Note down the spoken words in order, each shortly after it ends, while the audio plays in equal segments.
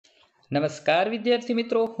નમસ્કાર વિદ્યાર્થી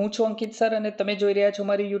મિત્રો, હું છું અંકિત સર અને તમે જોઈ રહ્યા છો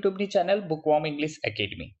મારી યુટ્યુબની ચેનલ બુકવોર્મ ઇંગ્લિશ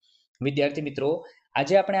એકેડમી. વિદ્યાર્થી મિત્રો,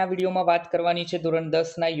 આજે આપણે આ વિડીયોમાં વાત કરવાની છે ધોરણ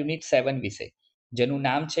 10 ના યુનિટ 7 વિશે, જેનું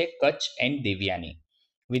નામ છે કચ્છ એન્ડ દેવ્યાની.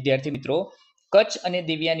 વિદ્યાર્થી મિત્રો, કચ્છ અને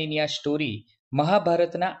દેવ્યાનીની આ સ્ટોરી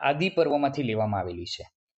મહાભારતના આદિ પર્વમાંથી લેવામાં આવેલી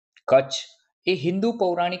છે. કચ્છ એ હિન્દુ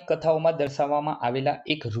પૌરાણિક કથાઓમાં દર્શાવવામાં આવેલા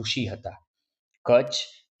એક ઋષિ હતા. કચ્છ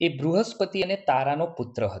એ બૃહસ્પતિ અને તારાનો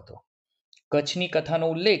પુત્ર હતો. કચ્છની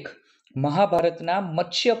કથાનો ઉલ્લેખ મહાભારતના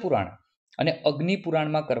મત્સ્ય પુરાણ અને અગ્નિ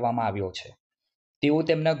પુરાણમાં કરવામાં આવ્યો છે. તેઓ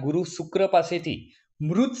તેમના ગુરુ શુક્ર પાસેથી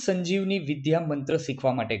મૃત સંજીવની વિદ્યા મંત્ર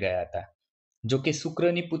શીખવા માટે ગયા હતા. જો કે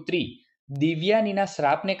શુક્રની પુત્રી દેવ્યાનીના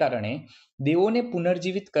શ્રાપને કારણે દેવોને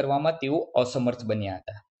પુનર્જીવિત કરવામાં તેઓ અસમર્થ બન્યા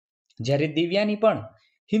હતા. જ્યારે દેવ્યાની પણ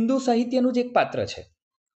હિન્દુ સાહિત્યનું જ એક પાત્ર છે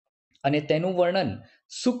અને તેનું વર્ણન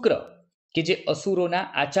શુક્ર, કે જે અસુરોના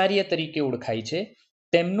આચાર્ય તરીકે ઓળખાય છે,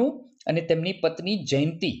 તેમનું અને તેમની પત્ની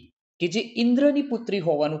જયંતી, કે જે ઇન્દ્રની પુત્રી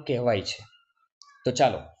હોવાનું કહેવાય છે. તો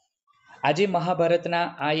ચાલો આજે મહાભારતના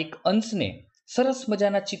આ એક અંશને સરસ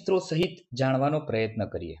મજાના ચિત્રો સહિત જાણવાનો પ્રયત્ન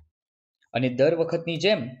કરીએ. અને દર વખતની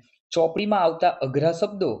જેમ ચોપડીમાં આવતા અઘરા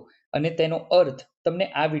શબ્દો અને તેનો અર્થ તમને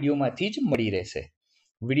આ વિડીયોમાંથી જ મળી રહેશે.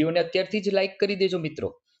 વિડીયોને અત્યારથી જ લાઈક કરી દેજો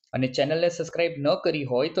મિત્રો, અને ચેનલને સબસ્ક્રાઇબ ન કરી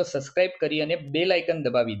હોય તો સબસ્ક્રાઇબ કરી અને બેલ આઇકન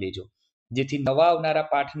દબાવી દેજો, જેથી નવા આવનારા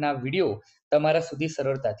પાઠના વિડીયો તમારા સુધી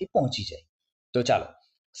સરળતાથી પહોંચી જાય. તો ચાલો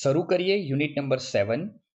શરૂ કરીએ unit number 7,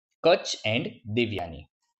 Kutch and Devyani.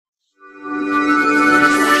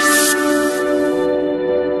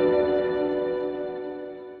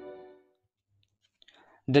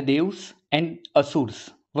 The Devs and Asurs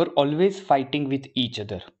were always fighting with each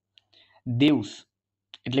other. Devs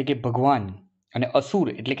એટલે કે ભગવાન અને અસુર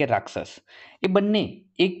એટલે કે રાક્ષસ એ બંને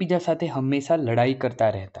એકબીજા સાથે હંમેશા લડાઈ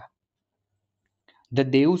કરતા રહેતા.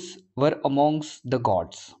 The Devs were amongst the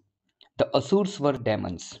gods. The Asurs were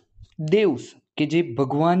demons. Devs કે જે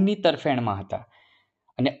ભગવાનની તરફેણમાં હતા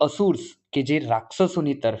અને અસુર્સ કે જે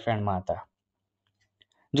રાક્ષસોની તરફેણમાં હતા.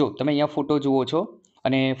 જો તમે અહીંયા ફોટો જુઓ છો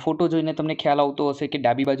અને ફોટો જોઈને તમને ખ્યાલ આવતો હશે કે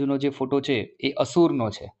ડાબી બાજુનો જે ફોટો છે એ અસુરનો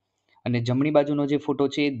છે અને જમણી બાજુનો જે ફોટો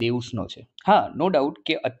છે એ દેવ્સનો છે. હા, નો ડાઉટ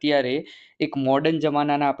કે અત્યારે એક મોડર્ન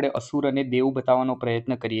જમાનાના આપણે અસુર અને દેવ બતાવવાનો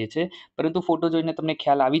પ્રયત્ન કરીએ છીએ, પરંતુ ફોટો જોઈને તમને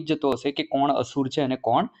ખ્યાલ આવી જ જતો હશે કે કોણ અસુર છે અને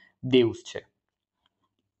કોણ દેવ્સ છે.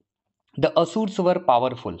 The Asurs var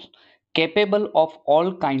powerful, capable of all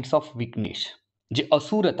kinds of weakness. જે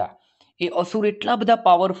અસુર હતા એ અસુર એટલા બધા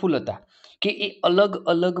પાવરફુલ હતા કે એ અલગ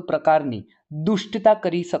અલગ પ્રકારની દુષ્ટતા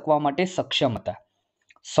કરી શકવા માટે સક્ષમ હતા.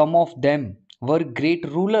 સમ of them var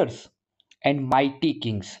great rulers and mighty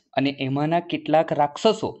Kings. અને એમાંના કેટલાક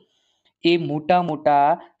રાક્ષસો એ મોટા મોટા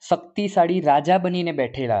શક્તિશાળી રાજા બનીને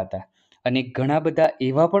બેઠેલા હતા, અને ઘણા બધા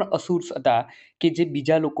એવા પણ અસુર્સ હતા કે જે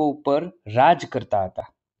બીજા લોકો ઉપર રાજ કરતા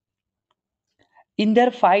હતા. In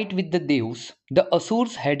their fight with the Devs, the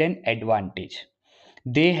Asurs had an advantage.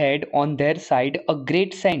 They had on their side a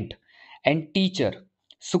great saint and teacher,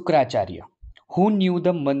 Sukracharya, who knew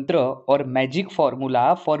the mantra or magic formula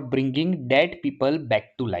for bringing dead people back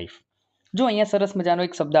to life. જો અહીંયા સરસ મજાનો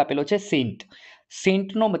એક શબ્દ આપેલો છે Saint.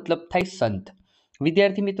 સેન્ટનો મતલબ થાય સંત.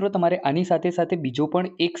 વિદ્યાર્થી મિત્રો, તમારે આની સાથે સાથે બીજો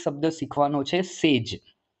પણ એક શબ્દ શીખવાનો છે, સેજ.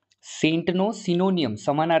 સેન્ટનો સિનોનિયમ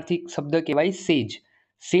સમાનાર્થી શબ્દ કહેવાય સેજ.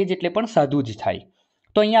 સેજ એટલે પણ સાધુ જ થાય.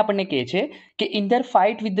 તો અહીંયા આપણને કહે છે કે in their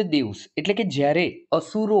fight with the devs, એટલે કે જ્યારે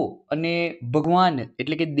અસુરો અને ભગવાન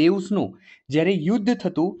એટલે કે દેવ્સનું જ્યારે યુદ્ધ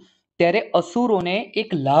થતું ત્યારે અસુરોને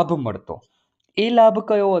એક લાભ મળતો. એ લાભ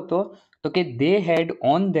કયો હતો? તો કે દે હેડ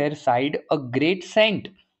on there side a great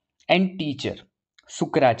Saint and teacher,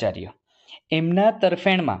 Shukracharya. એમના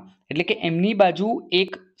તરફેણમાં એટલે કે એમની બાજુ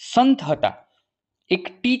એક સંત હતા,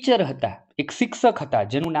 એક ટીચર હતા, એક શિક્ષક હતા,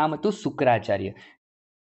 જેનું નામ હતું શુક્રાચાર્ય,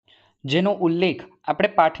 જેનો ઉલ્લેખ આપણે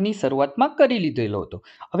પાઠની શરૂઆતમાં કરી લીધેલો હતો.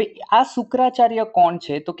 હવે આ શુક્રાચાર્ય કોણ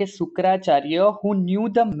છે? તો કે શુક્રાચાર્ય હુ ન્યૂ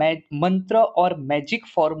ધ મંત્ર ઓર magic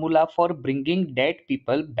formula four bringing dead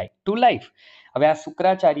people back to life. હવે આ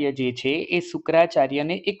શુક્રાચાર્ય જે છે એ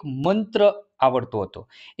શુક્રાચાર્યને એક મંત્ર આવડતો હતો,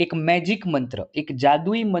 એક મેજિક મંત્ર, એક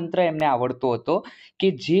જાદુઈ મંત્ર એમને આવડતો હતો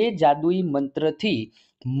કે જે જાદુઈ મંત્રથી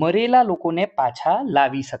મરેલા લોકોને પાછા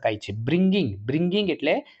લાવી શકાય છે. બ્રિંગિંગ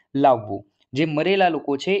એટલે લાવવું. જે મરેલા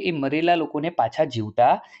લોકો છે એ મરેલા લોકોને પાછા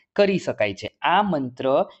જીવતા કરી શકાય છે. આ મંત્ર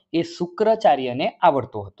એ શુક્રાચાર્યને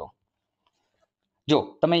આવડતો હતો. જો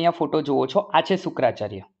તમે અહીંયા ફોટો જુઓ છો, આ છે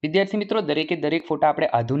શુક્રાચાર્ય. વિદ્યાર્થી મિત્રો, દરેકે દરેક ફોટા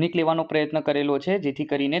આપણે આધુનિક લેવાનો પ્રયત્ન કરેલો છે, જેથી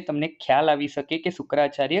કરીને તમને ખ્યાલ આવી શકે કે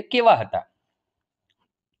શુક્રાચાર્ય કેવા હતા.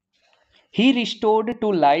 He restored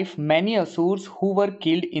to life many Asurs who were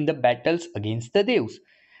killed in the battles against the Devs.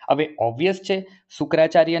 હવે ઓબ્વિયસ છે,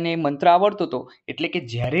 શુક્રાચાર્યને મંત્ર આવડતો હતો એટલે કે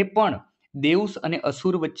જ્યારે પણ દેવ્સ અને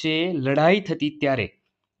અસુર વચ્ચે લડાઈ થતી ત્યારે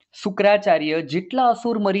શુક્રાચાર્ય જેટલા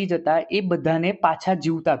અસુર મરી જતા એ બધાને પાછા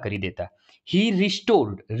જીવતા કરી દેતા. હી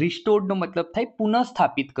રિસ્ટોર્ડનો મતલબ થાય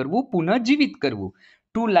પુનઃસ્થાપિત કરવું, પુનઃજીવિત કરવું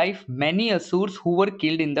to life many Asurs who var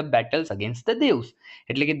killed in the battles against the devs.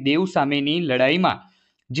 એટલે કે દેવ સામેની લડાઈમાં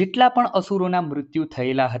જેટલા પણ અસુરોના મૃત્યુ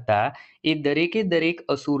થયેલા હતા એ દરેકે દરેક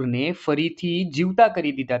અસુરને ફરીથી જીવતા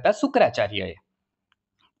કરી દીધા હતા શુક્રાચાર્યએ.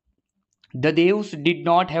 The devs did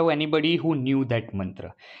not have anybody who knew that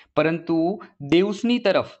મંત્ર. પરંતુ દેવ્સની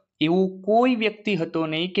તરફ એવું કોઈ વ્યક્તિ હતો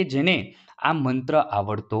નહીં કે જેને આ મંત્ર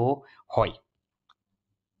આવડતો હોય.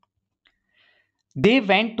 They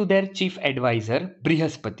went to their chief advisor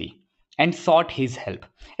Brihaspati and sought his help.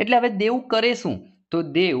 એટલે હવે દેવ કરે શું? તો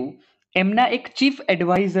દેવ એમના એક ચીફ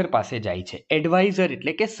એડવાઇઝર પાસે જાય છે. એડવાઇઝર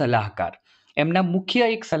એટલે કે સલાહકાર. એમના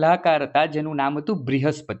મુખ્ય એક સલાહકાર હતા જેનું નામ હતું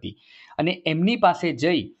બૃહસ્પતિ, અને એમની પાસે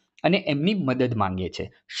જઈ અને એમની મદદ માંગે છે.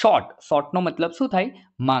 શોર્ટનો મતલબ શું થાય?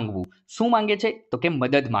 માંગવું. શું માંગે છે? તો કે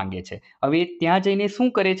મદદ માંગે છે. હવે ત્યાં જઈને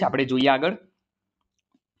શું કરે છે આપણે જોઈએ આગળ.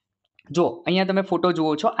 જો અહીંયા તમે ફોટો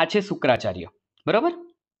જુઓ છો, આ છે શુક્રાચાર્ય, બરાબર?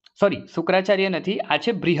 સોરી, શુક્રાચાર્ય નથી, આ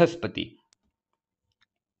છે Brihaspati.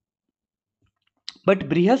 But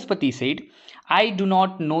Brihaspati sad, I do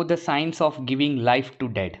not no the science of giving life two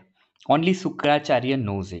dead. Only Shukracharya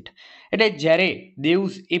nose it. એટલે જ્યારે દેવ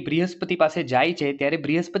એ બૃહસ્પતિ પાસે જાય છે ત્યારે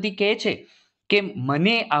બૃહસ્પતિ કહે છે કે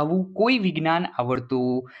મને આવું કોઈ વિજ્ઞાન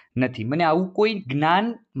આવડતું નથી, મને આવું કોઈ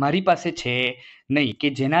જ્ઞાન મારી પાસે છે નહીં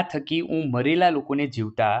કે જેના થકી હું મરેલા લોકોને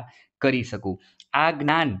જીવતા કરી શકું. આ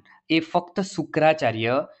જ્ઞાન એ ફક્ત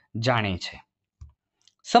શુક્રાચાર્ય જાણે છે.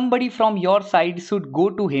 Somebody from your side should go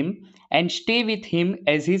to him and stay with him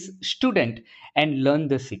as his student and learn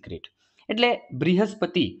the secret. એટલે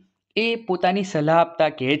બૃહસ્પતિ એ પોતાની સલાહ આપતા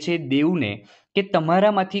કહે છે દેવને કે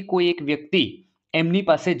તમારામાંથી કોઈ એક વ્યક્તિ એમની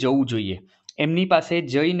પાસે જવું જોઈએ, એમની પાસે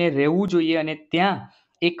જઈને રહેવું જોઈએ અને ત્યાં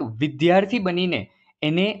એક વિદ્યાર્થી બનીને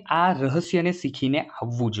એને આ રહસ્યને શીખીને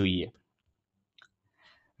આવવું જોઈએ.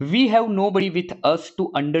 We have nobody with us to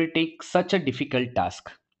undertake such a difficult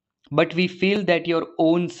task. But we feel that your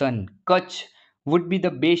own son, Kach, would be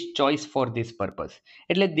the best choice for this purpose.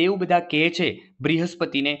 એટલે દેવ બધા કહે છે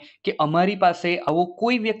બૃહસ્પતિને કે અમારી પાસે આવો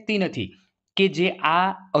કોઈ વ્યક્તિ નથી કે જે આ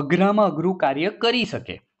અઘરામાં અઘરું કાર્ય કરી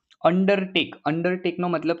શકે. અંડરટેકનો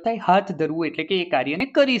મતલબ થાય હાથ ધરવું, એટલે કે એ કાર્યને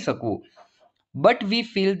કરી શકવું. But we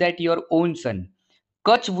feel that your own son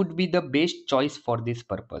કચ would be the best choice for this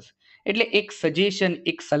purpose. એટલે એક સજેશન,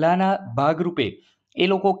 એક સલાહના ભાગરૂપે એ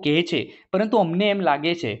લોકો કહે છે, પરંતુ અમને એમ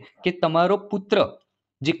લાગે છે કે તમારો પુત્ર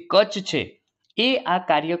જે કચ્છ છે એ આ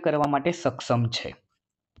કાર્ય કરવા માટે સક્ષમ છે.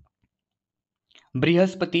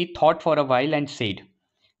 Brihaspati thought for a while and said,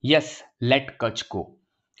 yes, late Kutch go.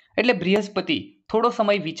 એટલે બૃહસ્પતિ થોડો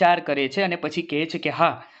સમય વિચાર કરે છે અને પછી કહે છે કે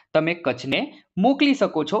હા, તમે કચ્છને મોકલી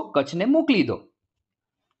શકો છો, કચ્છને મોકલી દો.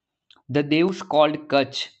 The Devs called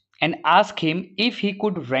Kach and asked him if he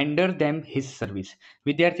could render them his service.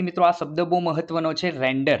 વિદ્યાર્થી મિત્રો, આ શબ્દ બહુ મહત્વનો છે,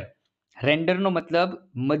 રેન્ડર. રેન્ડરનો મતલબ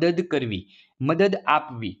મદદ કરવી, મદદ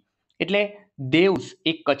આપવી. એટલે દેવ્સ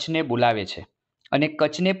એક કચ્છને બોલાવે છે અને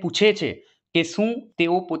કચ્છને પૂછે છે કે શું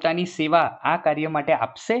તેઓ પોતાની સેવા આ કાર્ય માટે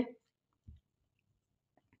આપશે.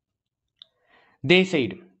 They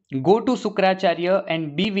said, go to Sukracharya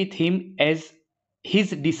and be with him as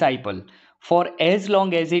his disciple for as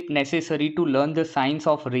long as it necessary to learn the science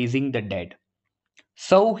of raising the dead.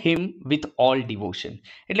 Serve him with all devotion.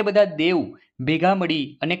 એટલે બધા દેવ ભેગા મળી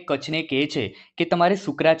અને કચ્છને કહે છે કે તમારે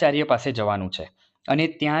શુક્રાચાર્ય પાસે જવાનું છે અને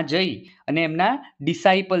ત્યાં જઈ અને એમના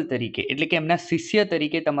ડિસાઇપલ તરીકે, એટલે કે એમના શિષ્ય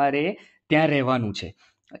તરીકે તમારે ત્યાં રહેવાનું છે.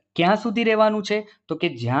 ક્યાં સુધી રહેવાનું છે? તો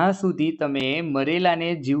કે જ્યાં સુધી તમે મરેલાને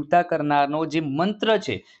જીવતા કરનારનો જે મંત્ર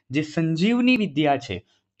છે, જે સંજીવની વિદ્યા છે,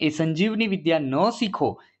 એ સંજીવની વિદ્યા ન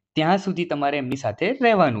શીખો ત્યાં સુધી તમારે એમની સાથે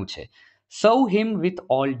રહેવાનું છે. સર્વ હિમ વિથ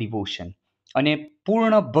ઓલ ડિવોશન. અને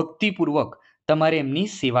પૂર્ણ ભક્તિપૂર્વક તમારે એમની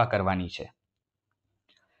સેવા કરવાની છે.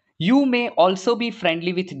 You may also B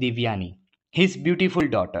friendly with Devyani, his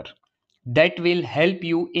beautiful daughter. That will help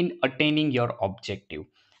you in અટેનિંગ your objective.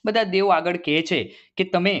 બધા દેવ આગળ કહે છે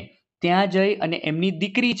કે તમે ત્યાં જઈ અને એમની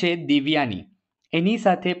દીકરી છે દેવ્યાની, એની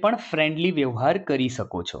સાથે પણ ફ્રેન્ડલી વ્યવહાર કરી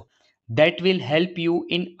શકો છો. That will help you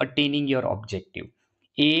in અટેનિંગ your objective.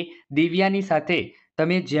 એ દેવ્યાની સાથે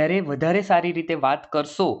તમે જ્યારે વધારે સારી રીતે વાત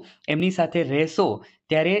કરશો, એમની સાથે રહેશો,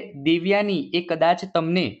 ત્યારે દેવ્યાની એ કદાચ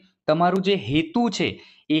તમને તમારું જે હેતુ છે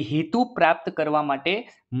એ હેતુ પ્રાપ્ત કરવા માટે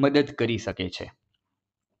મદદ કરી શકે છે.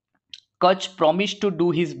 Kutch promise to do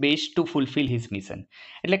his best two fulfil his mission.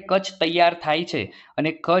 એટલે કચ્છ તૈયાર થાય છે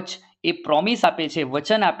અને કચ્છ એ પ્રોમિસ આપે છે,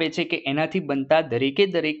 વચન આપે છે કે એનાથી બનતા દરેકે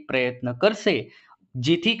દરેક પ્રયત્ન કરશે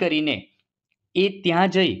જેથી કરીને એ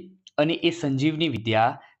ત્યાં જઈ અને એ સંજીવની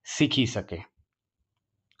વિદ્યા શીખી શકે.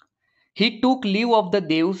 હી ટુક leave of the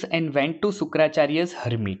devs and went to શુક્રાચાર્યસ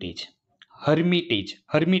હર્મિટેજ.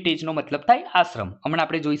 હર્મિટેજનો મતલબ થાય આશ્રમ. હમણાં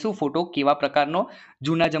આપણે જોઈશું ફોટો કેવા પ્રકારનો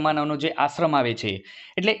જૂના જમાનાનો જે આશ્રમ આવે છે.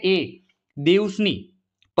 એટલે એ દેવ્સની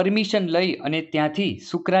પરમિશન લઈ અને ત્યાંથી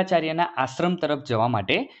શુક્રાચાર્યના આશ્રમ તરફ જવા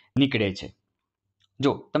માટે નીકળે છે.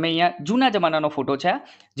 જો તમે અહીંયા જૂના જમાનાનો ફોટો છે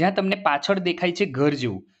જ્યાં તમને પાછળ દેખાય છે ઘર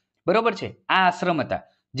જેવું, બરોબર છે, આ આશ્રમ હતા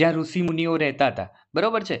જ્યાં ઋષિ મુનિઓ રહેતા હતા,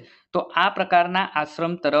 બરોબર છે. તો આ પ્રકારના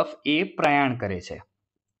આશ્રમ તરફ એ પ્રયાણ કરે છે.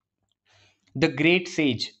 ધ ગ્રેટ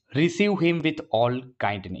સેજ receive him with all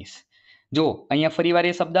kindness. જો અહીંયા ફરીવાર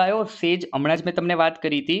એ શબ્દ આવ્યો સેજ. હમણાં જ મેં તમને વાત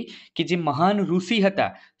કરી હતી કે જે મહાન ઋષિ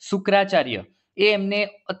હતા શુક્રાચાર્ય, એ એમને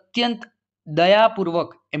અત્યંત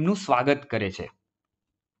દયાપૂર્વક એમનું સ્વાગત કરે છે.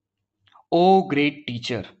 ઓ great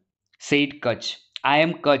teacher sad Kutch, I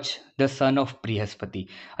M Kutch the son of Brihaspati.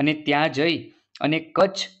 અને ત્યાં જઈ અને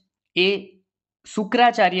કચ્છ એ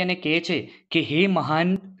શુક્રાચાર્યને કહે છે કે હે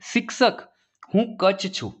મહાન શિક્ષક, હું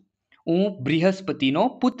કચ્છ છું, હું બૃહસ્પતિનો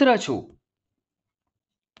પુત્ર છું.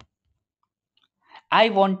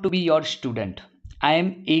 I want to B your student. I M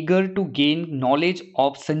eager two gain knowledge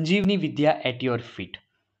of Sanjeevani Vidya at your feet.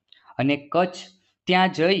 અને કચ્છ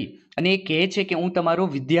ત્યાં જઈ અને એ કહે છે કે હું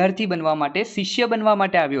તમારો વિદ્યાર્થી બનવા માટે, શિષ્ય બનવા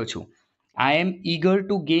માટે આવ્યો છું. આઈ એમ eager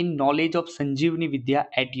two gain knowledge of Sanjeevani Vidya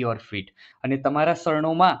at your feet. અને તમારા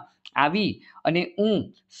શરણોમાં આવી અને હું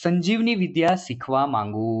સંજીવની વિદ્યા શીખવા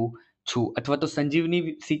માંગુ છું, અથવા તો સંજીવની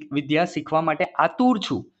વિદ્યા શીખવા માટે આતુર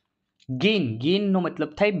છું. ગેઇનનો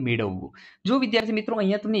મતલબ થાય મેળવવું. જો વિદ્યાર્થી મિત્રો,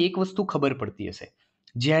 અહીંયા તમને એક વસ્તુ ખબર પડતી હશે,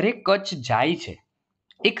 જ્યારે કચ્છ જાય છે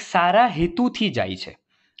એક સારા હેતુથી જાય છે,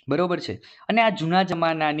 બરોબર છે. અને આ જૂના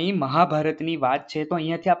જમાનાની મહાભારતની વાત છે, તો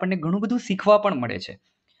અહીંયાથી આપણને ઘણું બધું શીખવા પણ મળે છે.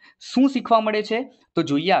 શું શીખવા મળે છે તો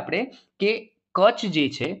જોઈએ આપણે કે કચ્છ જે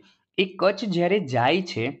છે એ કચ્છ જ્યારે જાય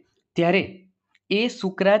છે ત્યારે એ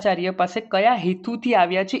શુક્રાચાર્ય પાસે કયા હેતુથી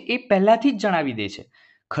આવ્યા છે એ પહેલાથી જ જણાવી દે છે.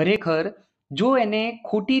 ખરેખર જો એને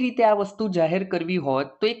ખોટી રીતે આ વસ્તુ જાહેર કરવી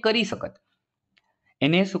હોત તો એ કરી શકત.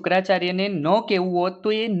 એને શુક્રાચાર્યને ન કહેવું હોત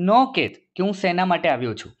તો એ ન કહેત કે હું શેના માટે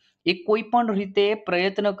આવ્યો છું. એ કોઈ પણ રીતે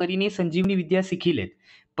પ્રયત્ન કરીને સંજીવની વિદ્યા શીખી લેત.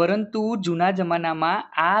 પરંતુ જૂના જમાનામાં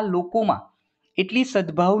આ લોકોમાં એટલી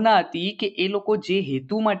સદ્ભાવના હતી કે એ લોકો જે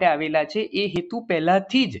હેતુ માટે આવેલા છે એ હેતુ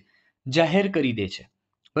પહેલાથી જ જાહેર કરી દે છે.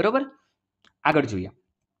 બરોબર, આગળ જોઈએ.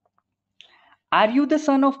 Are you the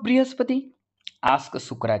son of Brihaspati? Ask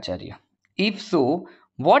Shukracharya. If so,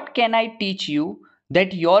 what can I teach you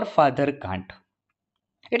that your father can't?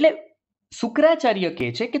 એટલે શુક્રાચાર્ય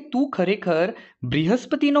કહે છે કે તું ખરેખર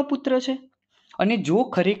બૃહસ્પતિનો પુત્ર છે? અને જો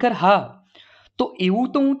ખરેખર હા, તો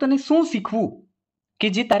એવું તો હું તને શું શીખવું કે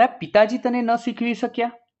જે તારા પિતાજી તને ન શીખવી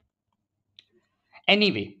શક્યા?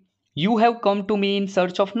 Anyway, you have come to me in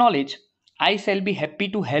search of knowledge. I shall be happy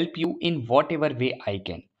to help you in vote ever way I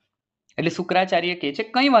can. એટલે શુક્રાચાર્ય કહે છે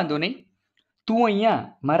કંઈ વાંધો નહીં, તું અહીંયા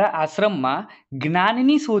મારા આશ્રમમાં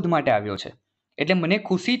જ્ઞાનની શોધ માટે આવ્યો છે, એટલે મને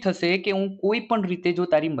ખુશી થશે કે હું કોઈ પણ રીતે જો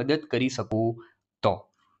તારી મદદ કરી શકું તો.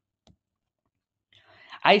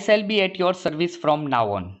 આઈ shall be at your service from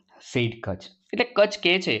now on, sad Kutch. એટલે કચ્છ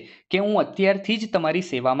કહે છે કે હું અત્યારથી જ તમારી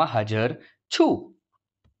સેવામાં હાજર છું.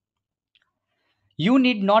 You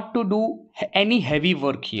need not to do any heavy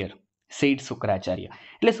work here, sad Shukracharya.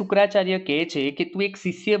 એટલે શુક્રાચાર્ય કહે છે કે તું એક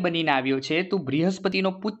શિષ્ય બનીને આવ્યો છે, તું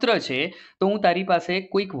બૃહસ્પતિનો પુત્ર છે, તો હું તારી પાસે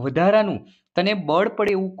કોઈક વધારાનું તને બળ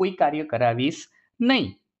પડે એવું કોઈ કાર્ય કરાવીશ નહીં.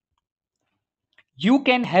 You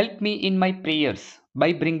can help me in my prayers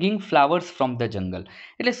by bringing flowers from the jungle.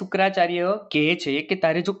 એટલે શુક્રાચાર્ય કહે છે કે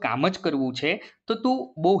તારે જો કામ જ કરવું છે તો તું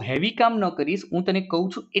બહુ હેવી કામ ન કરીશ, હું તને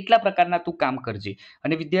કહું છું એટલા પ્રકારના તું કામ કરજે.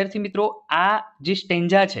 અને વિદ્યાર્થી મિત્રો, આ જે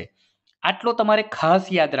સ્ટેન્જા છે આટલો તમારે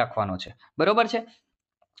ખાસ યાદ રાખવાનો છે, બરોબર છે.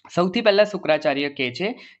 સૌથી પહેલા શુક્રાચાર્ય કહે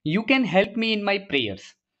છે you can help me in my prayers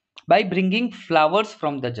by bringing flowers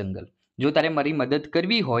from the jungle. જો તારે મારી મદદ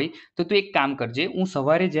કરવી હોય તો તું એક કામ કરજે, હું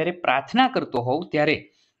સવારે જ્યારે પ્રાર્થના કરતો હોઉં ત્યારે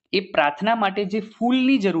એ પ્રાર્થના માટે જે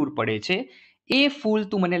ફૂલની જરૂર પડે છે એ ફૂલ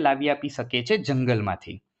તું મને લાવી આપી શકે છે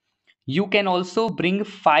જંગલમાંથી. You can also bring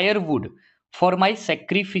firewood for my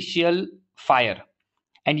સેક્રિફિશિયલ fire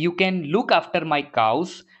and you can look after my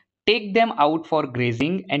cows, tech them out for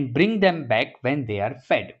grazing and bring them back when they are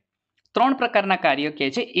fed. 3 પ્રકારના કાર્ય કહે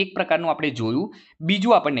છે. એક પ્રકારનું આપણે જોયું,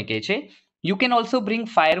 બીજું આપણને કહે છે you can also bring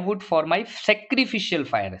firewood for my સેક્રિફિશિયલ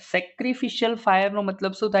fire. સેક્રિફિશિયલ ફાયરનો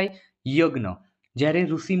મતલબ શું થાય? યજ્ઞ. જ્યારે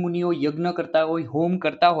ઋષિ મુનિઓ યજ્ઞ કરતા હોય, હોમ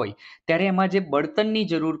કરતા હોય, ત્યારે એમાં જે બળતણની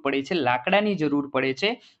જરૂર પડે છે, લાકડાની જરૂર પડે છે,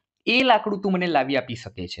 એ લાકડું તું મને લાવી આપી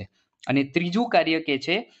શકે છે. અને ત્રીજું કાર્ય કહે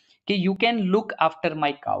છે કે you can look after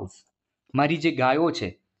my cows. મારી જે ગાયો છે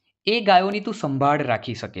એ ગાયોની તું સંભાળ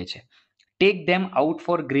રાખી શકે છે. Tech them out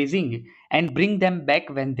for grazing and bring them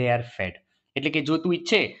back when they are fed. એટલે કે જો તું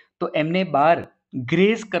ઈચ્છે તો એમને બહાર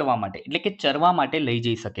ગ્રેઝ કરવા માટે એટલે કે ચરવા માટે લઈ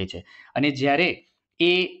જઈ શકે છે. અને જ્યારે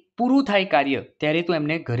એ પૂરું થાય કાર્ય ત્યારે તો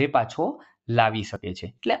એમને ઘરે પાછો લાવી શકે છે.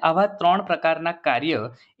 એટલે આવા 3 પ્રકારના કાર્ય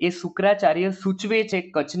એ શુક્રાચાર્ય સૂચવે છે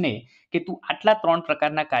કચ્છને કે તું આટલા 3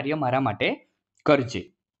 પ્રકારના કાર્ય મારા માટે કરજે.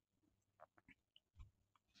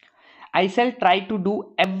 આઈ shell try to do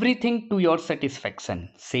everything to your satisfaction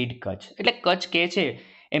sad Kutch. એટલે કચ્છ કહે છે,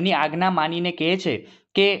 એમની આજ્ઞા માનીને કહે છે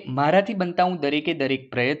કે મારાથી બનતા હું દરેકે દરેક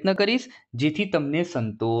પ્રયત્ન કરીશ જેથી તમને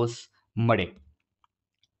સંતોષ મળે.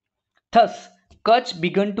 Thus Kutch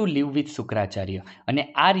began to live with Shukracharya. અને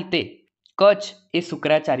આ રીતે કચ્છ એ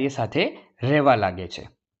શુક્રાચાર્ય સાથે રહેવા લાગે છે.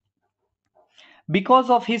 Because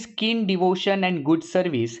of his keen devotion and good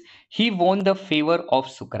service, he won the favor of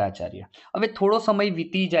Shukracharya. હવે થોડો સમય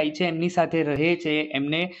વીતી જાય છે, એમની સાથે રહે છે,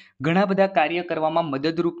 એમને ઘણા બધા કાર્ય કરવામાં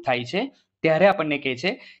મદદરૂપ થાય છે, ત્યારે આપણને કહે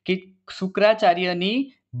છે કે શુક્રાચાર્યની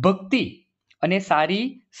ભક્તિ અને સારી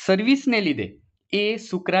સર્વિસને લીધે એ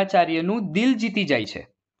શુક્રાચાર્યનું દિલ જીતી જાય છે.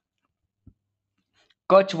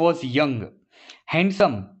 Kutch was young,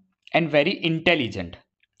 handsome and very intelligent.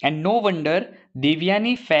 And no wonder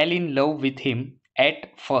Devyani fail in love with him at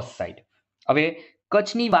first site. હવે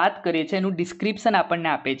કચ્છની વાત કરે છે, એનું ડિસ્ક્રિપ્શન આપણને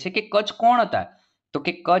આપે છે કે કચ્છ કોણ હતા, તો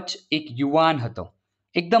કે કચ્છ એક યુવાન હતો,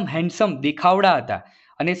 એકદમ હેન્ડસમ દેખાવડા હતા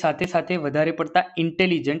અને સાથે સાથે વધારે પડતા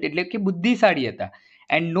ઇન્ટેલિજન્ટ એટલે કે બુદ્ધિશાળી હતા.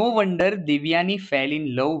 And no wonder Devyani fail in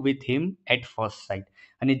love with him at first site.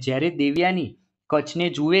 અને જ્યારે દેવયાની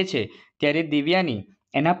કચ્છને જુએ છે ત્યારે દેવયાની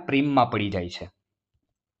એના પ્રેમમાં પડી જાય છે.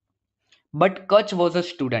 But Kutch was a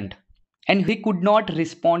student and he could not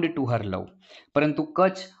respond to her લવ. પરંતુ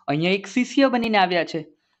કચ્છ અહીંયા એક શિષ્ય બનીને આવ્યા છે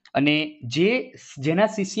અને જેના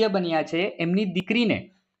શિષ્ય બન્યા છે એમની દીકરીને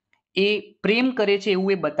એ પ્રેમ કરે છે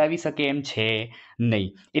એવું એ બતાવી શકે એમ છે નહીં.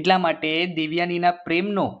 એટલા માટે દેવયાનીના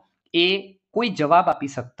પ્રેમનો એ કોઈ જવાબ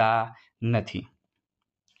આપી શકતા નથી.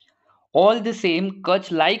 All the same Kutch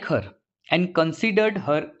like Har and considered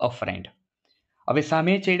Har a friend. હવે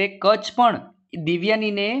સામે છેડે કચ્છ પણ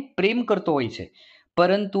દેવયાનીને પ્રેમ કરતો હોય છે,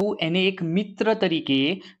 પરંતુ એને એક મિત્ર તરીકે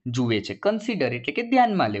જુએ છે. કન્સિડર એટલે કે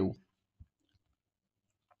ધ્યાનમાં લેવું.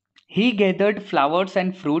 હી gathered flowers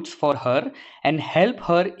and fruits for her and help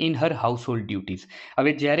her in her household duties.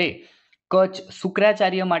 હવે જ્યારે કચ્છ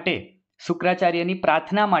શુક્રાચાર્યની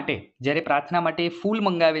પ્રાર્થના માટે જ્યારે પ્રાર્થના માટે ફૂલ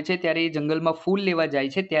મંગાવે છે, ત્યારે એ જંગલમાં ફૂલ લેવા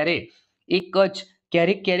જાય છે, ત્યારે એ કચ્છ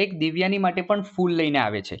ક્યારેક ક્યારેક દેવયાની માટે પણ ફૂલ લઈને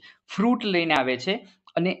આવે છે, ફ્રૂટ લઈને આવે છે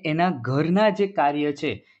અને એના ઘરના જે કાર્ય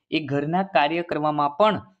છે એ ઘરના કાર્ય કરવામાં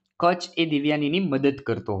પણ કચ્છ એ દેવયાનીની મદદ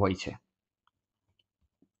કરતો હોય છે.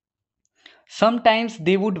 Sometimes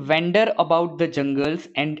they would wander about the jungles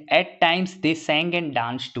and at times they sang and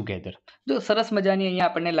danced together. જો સરસ મજાની અહીંયા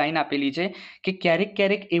આપણને લાઈન આપેલી છે કે ક્યારેક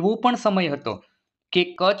ક્યારેક એવો પણ સમય હતો કે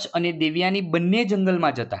કચ્છ અને દેવયાની બંને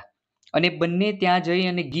જંગલમાં જતા અને બંને ત્યાં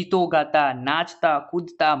જઈ અને ગીતો ગાતા, નાચતા,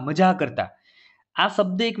 કૂદતા, મજા કરતા. આ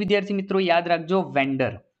શબ્દ એક વિદ્યાર્થી મિત્રો યાદ રાખજો,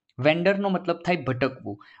 વેન્ડર. વેન્ડરનો મતલબ થાય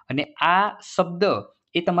ભટકવું, અને આ શબ્દ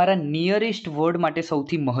એ તમારા નિયરેસ્ટ વર્ડ માટે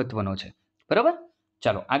સૌથી મહત્વનો છે. બરાબર,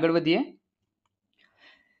 ચાલો આગળ વધીએ.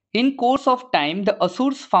 In course of time, the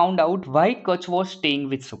Asurs found out why Kach was staying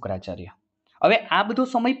with Shukracharya. હવે આ બધો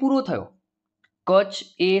સમય પૂરો થયો. કચ્છ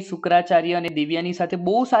એ શુક્રાચાર્ય અને દેવયાની સાથે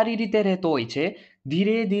બહુ સારી રીતે રહેતો હોય છે.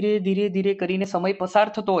 ધીરે ધીરે ધીરે ધીરે કરીને સમય પસાર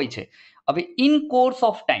થતો હોય છે. હવે ઇન કોર્સ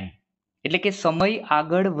ઓફ ટાઈમ એટલે કે સમય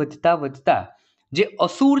આગળ વધતા વધતા જે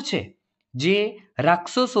અસુર છે, જે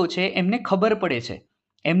રાક્ષસો છે, એમને ખબર પડે છે,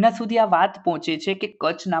 એમના સુધી આ વાત પહોંચે છે કે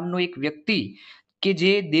કચ્છ નામનો એક વ્યક્તિ કે જે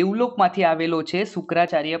દેવલોકમાંથી આવેલો છે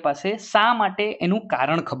શુક્રાચાર્ય પાસે શા માટે એનું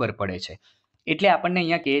કારણ ખબર પડે છે. એટલે આપણને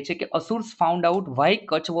અહીંયા કહે છે કે Asurs found out Y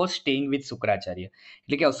Kutch was staying with Shukracharya.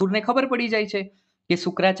 એટલે કે અસુરને ખબર પડી જાય છે કે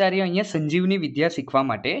શુક્રાચાર્ય અહીંયા સંજીવની વિદ્યા શીખવા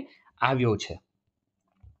માટે આવ્યો છે.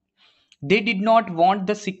 They did not want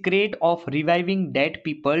the secret of reviving dead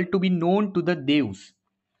people to be known to the devs,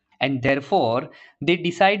 and therefore they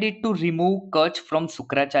decided to remove Kach from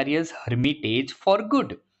શુક્રાચાર્ય's hermitage for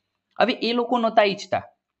good. હવે એ લોકો નહોતા ઈચ્છતા,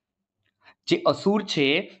 જે અસુર છે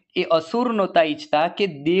એ અસુર નહોતા ઈચ્છતા કે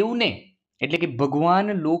દેવને એટલે કે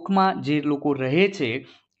ભગવાન લોકમાં જે લોકો રહે છે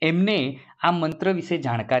એમને આ મંત્ર વિશે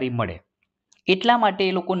જાણકારી મળે. એટલા માટે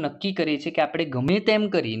એ લોકો નક્કી કરે છે કે આપણે ગમે તેમ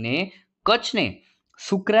કરીને કચ્છને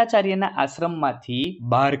શુક્રાચાર્યના આશ્રમમાંથી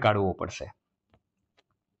બહાર કાઢવો પડશે.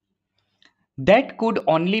 That food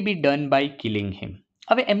only B done by killing હિમ.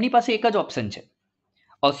 હવે એમની પાસે એક જ ઓપ્શન છે.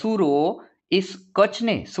 અસુરો એ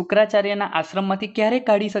કચ્છને શુક્રાચાર્યના આશ્રમમાંથી ક્યારે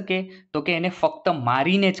કાઢી શકે, તો કે એને ફક્ત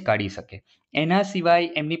મારીને જ કાઢી શકે. એના સિવાય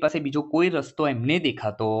એમની પાસે બીજો કોઈ રસ્તો એમને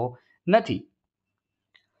દેખાતો નથી.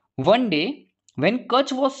 One day when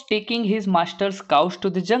Kach was taking his master's cows to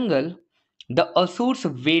the jungle, the Asurs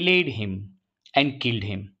waylaid him and killed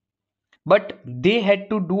him. But they head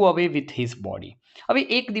to do અવે વિથ હિઝ બોડી. હવે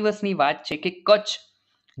એક દિવસની વાત છે કે કચ્છ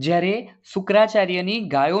જ્યારે શુક્રાચાર્યની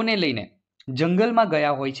ગાયોને લઈને જંગલમાં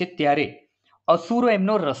ગયા હોય છે ત્યારે અસુરો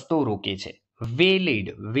એમનો રસ્તો રોકે છે.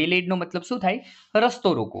 વેલેડનો મતલબ શું થાય? રસ્તો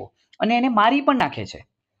રોકવો. અને એને મારી પણ નાખે છે.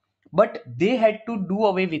 But they head to do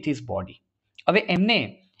અવે વિથ હિઝ બોડી. હવે એમને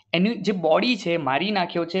એની જે બોડી છે મારી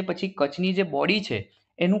નાખ્યો છે, પછી કચ્છની જે બોડી છે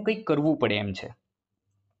એનું કંઈક કરવું પડે એમ છે.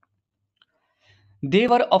 દે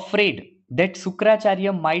વર afraid that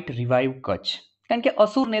Shukracharya might revive Kutch. કારણ કે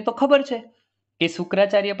અસુરને તો ખબર છે કે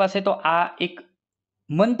શુક્રાચાર્ય પાસે તો આ એક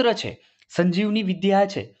મંત્ર છે, સંજીવની વિદ્યા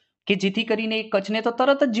છે, કે જેથી કરીને એ કચ્છને તો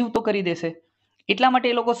તરત જ જીવતો કરી દેશે. એટલા માટે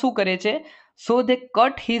એ લોકો શું કરે છે? સો દે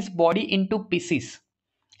cut his body in two pieces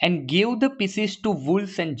and gave the pieces two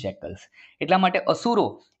wolves and જેકલ્સ. એટલા માટે અસુરો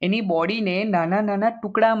એની બોડીને નાના નાના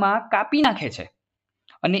ટુકડામાં કાપી નાખે છે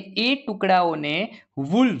અને એ ટુકડાઓને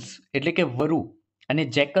વુલ્સ એટલે કે વરુ અને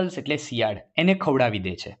જેકલ્સ એટલે શિયાળ એને ખવડાવી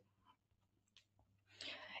દે છે.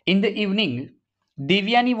 In the evening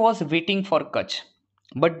Devyani was waiting for Kutch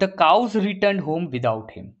but the cows return home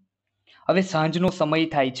without હિમ. હવે સાંજનો સમય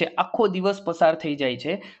થાય છે, આખો દિવસ પસાર થઈ જાય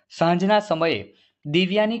છે. સાંજના સમયે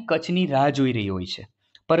દેવ્યાની કચ્છની રાહ જોઈ રહી હોય છે,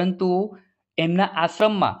 પરંતુ એમના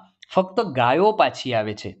આશ્રમમાં ફક્ત ગાયો પાછી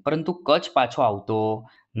આવે છે, પરંતુ કચ્છ પાછો આવતો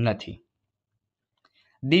નથી.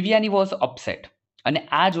 દેવ્યાની વોઝ અપસેટ, અને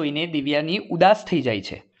આ જોઈને દેવ્યાની ઉદાસ થઈ જાય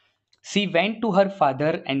છે. C went to her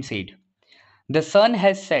father and said, the sun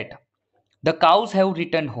has set, the cows have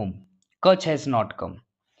return home, Kutch has not come,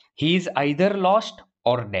 he is either lost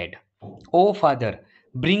or dead. O father,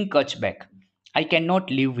 bring Kutch back, I can not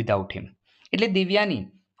leave without હિમ. એટલે દેવ્યાની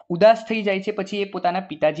ઉદાસ થઈ જાય છે. પછી એ પોતાના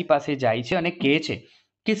પિતાજી પાસે જાય છે અને કહે છે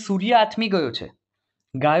કે સૂર્ય આથમી ગયો છે,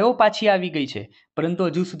 ગાયો પાછી આવી ગઈ છે, પરંતુ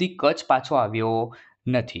હજુ સુધી કચ્છ પાછો આવ્યો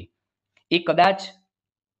નથી. એ કદાચ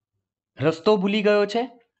રસ્તો ભૂલી ગયો છે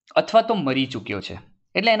અથવા તો મરી ચૂક્યો છે.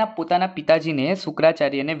 એટલે એના પોતાના પિતાજીને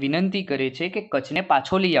શુક્રાચાર્યને વિનંતી કરે છે કે કચ્છને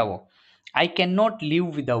પાછો લઈ આવો. I can not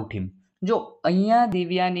leave without હિમ. જો અહીંયા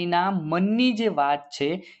દેવ્યાનીના મનની જે વાત છે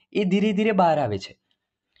એ ધીરે ધીરે બહાર આવે છે.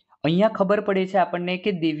 અહીંયા ખબર પડે છે આપણને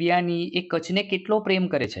કે દેવ્યાની એ કચ્છને કેટલો પ્રેમ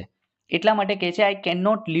કરે છે. એટલા માટે કહે છે I can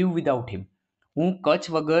not leave without હિમ. હું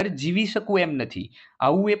કચ્છ વગર જીવી શકું એમ નથી.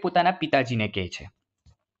 આવું એ પોતાના પિતાજીને કહે છે.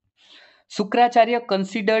 Shukracharya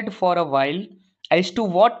considered for a while as two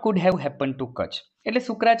vote could have happen to Kutch. એટલે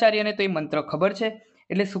શુક્રાચાર્યને તો એ મંત્ર ખબર છે.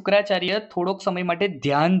 એટલે શુક્રાચાર્ય થોડોક સમય માટે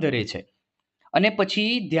ધ્યાન ધરે છે અને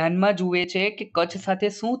પછી ધ્યાનમાં જુએ છે કે કચ્છ સાથે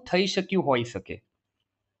શું થઈ શક્યું હોઈ શકે.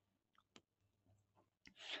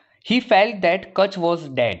 He felt that Kach was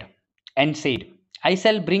dead and said, I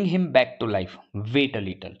shall bring him back to life. Wait a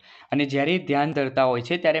little. અને જ્યારે ધ્યાન ધરતા હોય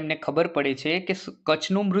છે ત્યારે એમને ખબર પડે છે કે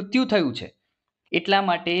કચ્છનું મૃત્યુ થયું છે. એટલા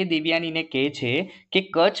માટે દેવ્યાનીને કહે છે કે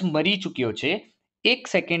કચ્છ મરી ચૂક્યો છે,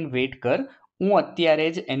 એક સેકન્ડ વેઇટ કર, હું અત્યારે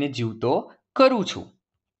જ એને જીવતો કરું છું.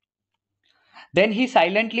 Then he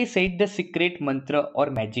silently said the secret મંત્ર ઓર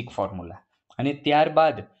મેજિક ફોર્મ્યુલા. અને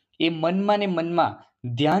ત્યારબાદ એ મનમાં ને મનમાં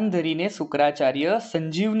ધ્યાન ધરીને શુક્રાચાર્ય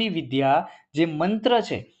સંજીવની વિદ્યા જે મંત્ર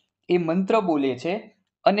છે એ મંત્ર બોલે છે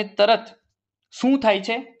અને તરત શું થાય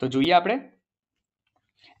છે તો જોઈએ આપણે.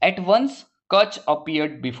 At once Kutch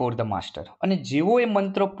appeared before the master. અને જેવો એ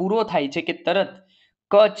મંત્ર પૂરો થાય છે કે તરત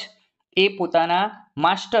કચ્છ એ પોતાના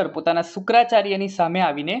માસ્ટર પોતાના શુક્રાચાર્યની સામે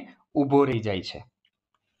આવીને ઊભો રહી જાય છે.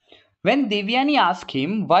 When Devyani asked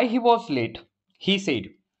him why he was late, he said,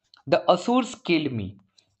 the Asurs killed me,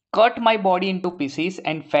 cut my body into pieces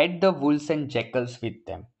and fed the wolves and jackals with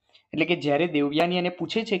them. એટલે કે જ્યારે દેવયાની એને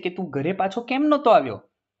પૂછે છે કે તું ઘરે પાછો કેમ નહોતો આવ્યો,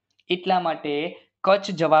 એટલા માટે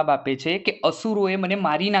કચ્છ જવાબ આપે છે કે અસુરોએ મને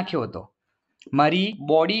મારી નાખ્યો હતો. મારી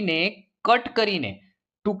બોડીને કટ કરીને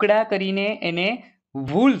ટુકડા કરીને એને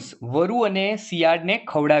વુલ્સ વરુ અને શિયાળને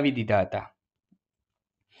ખવડાવી દીધા હતા.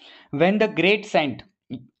 When the great saint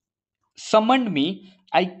summoned me,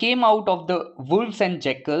 I came out of the wolves and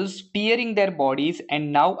jackals, tearing their bodies,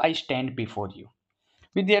 and now I stand before you.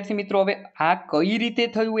 વિદ્યાર્થી મિત્રો, હવે આ કઈ રીતે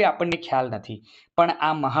થયું એ આપણને ખ્યાલ નથી, પણ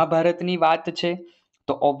આ મહાભારતની વાત છે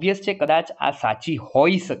તો ઓબ્વિયસ છે કદાચ આ સાચી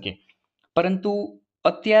હોઈ શકે, પરંતુ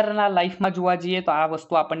અત્યારના લાઈફમાં જોવા જઈએ તો આ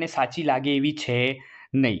વસ્તુ આપણને સાચી લાગે એવી છે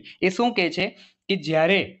નહીં. એ શું કહે છે કે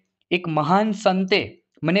જ્યારે એક મહાન સંતે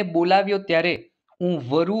મને બોલાવ્યો ત્યારે હું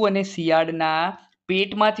વરુ અને શિયાળના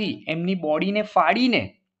પેટમાંથી એમની બોડીને ફાડીને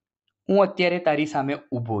હું અત્યારે તારી સામે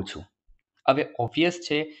ઊભો છું. હવે ઓબ્વિયસ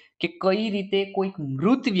છે કે કઈ રીતે કોઈક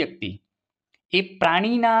મૃત વ્યક્તિ એ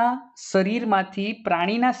પ્રાણીના શરીરમાંથી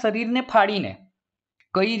પ્રાણીના શરીરને ફાડીને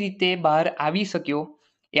કઈ રીતે બહાર આવી શક્યો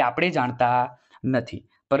એ આપણે જાણતા નથી,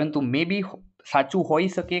 પરંતુ મે બી સાચું હોઈ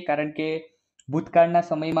શકે, કારણ કે ભૂતકાળના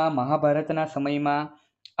સમયમાં મહાભારતના સમયમાં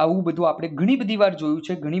આવું બધું આપણે ઘણી બધી વાર જોયું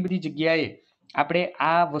છે, ઘણી બધી જગ્યાએ આપણે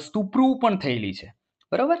આ વસ્તુ પ્રૂવ પણ થયેલી છે.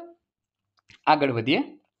 બરોબર, આગળ વધીએ.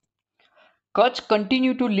 Kutch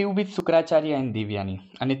continue two live with Shukracharya and Devyani,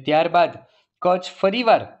 અને ત્યારબાદ કચ્છ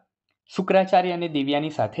ફરીવાર શુક્રાચાર્ય અને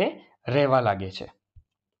દેવયાની સાથે રહેવા લાગે છે.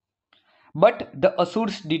 But the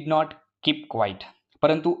Asurs did not keep quite,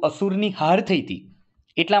 પરંતુ અસુરની હાર થઈ હતી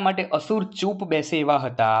એટલા માટે અસુર ચૂપ બેસે એવા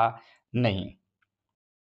હતા નહીં.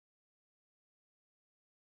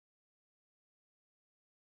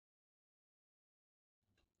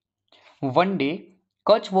 One day,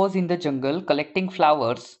 Kach was in the jungle collecting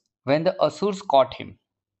flowers when the Asurs caught him.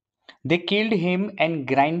 They killed him and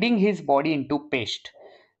grinding his body into paste.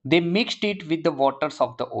 They mixed it with the waters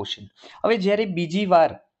of the ocean. હવે જ્યારે બીજી વાર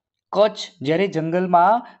કચ્છ જ્યારે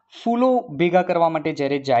જંગલમાં ફૂલો ભેગા કરવા માટે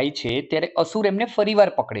જ્યારે જાય છે ત્યારે અસુર એમને ફરીવાર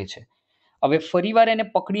પકડે છે. હવે ફરીવાર એને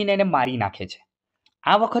પકડીને એને મારી નાખે છે.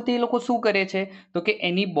 આ વખતે એ લોકો શું કરે છે તો કે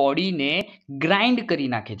એની બોડીને ગ્રાઇન્ડ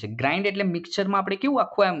કરી નાખે છે. ગ્રાઇન્ડ એટલે મિક્સચરમાં આપણે કેવું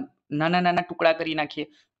આખું એમ નાના નાના ટુકડા કરી નાખીએ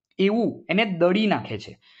એવું એને દળી નાખે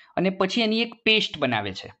છે અને પછી એની એક પેસ્ટ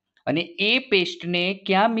બનાવે છે. અને એ પેસ્ટને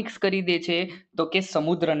ક્યાં મિક્સ કરી દે છે તો કે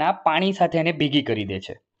સમુદ્રના પાણી સાથે એને ભેગી કરી દે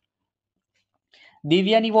છે.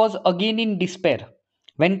 Devyani was again in despair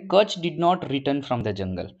van Kutch did not return from the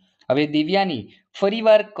jungle. હવે દેવયાની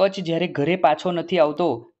ફરીવાર કચ્છ જ્યારે ઘરે પાછો નથી આવતો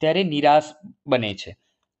ત્યારે નિરાશ બને છે.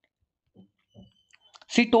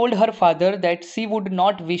 She told her father that she would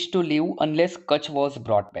not wish to live unless Kach was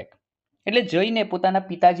brought back. એટલે જઈને પોતાના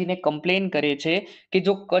પિતાજીને કમ્પ્લેન કરે છે કે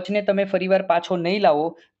જો કચ્છને તમે ફરીવાર પાછો નહીં લાવો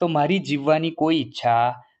તો મારી જીવવાની કોઈ ઈચ્છા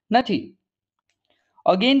નથી.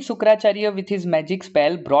 Again Shukracharya with his magic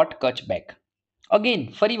spell brought Kutch back. Again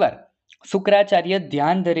ફરીવાર શુક્રાચાર્ય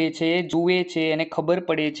ધ્યાન ધરે છે, જુએ છે અને ખબર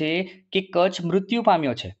પડે છે કે કચ્છ મૃત્યુ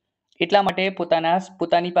પામ્યો છે. એટલા માટે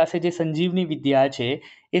પોતાની પાસે જે સંજીવની વિદ્યા છે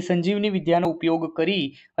એ સંજીવની વિદ્યાનો ઉપયોગ કરી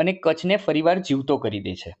અને કચ્છને ફરીવાર જીવતો કરી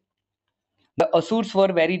દે છે. The Asurs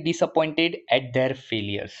were very disappointed at there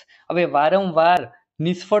failures. હવે વારંવાર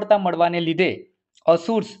નિષ્ફળતા મળવાને લીધે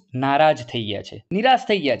અસુર્સ નારાજ થઈ ગયા છે, નિરાશ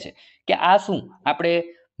થઈ ગયા છે કે આ શું આપણે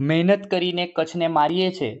મહેનત કરીને કચ્છને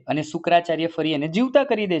મારીએ છે અને શુક્રાચાર્ય ફરી એને જીવતા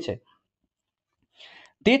કરી દે છે.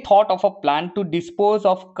 They thought of a plan to dispose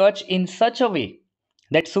of Kach in such a way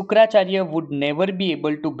that Shukracharya would never be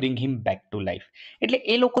able to bring him back to life. એટલે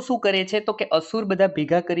એ લોકો શું કરે છે તો કે અસુર બધા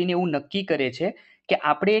ભેગા કરીને એવું નક્કી કરે છે કે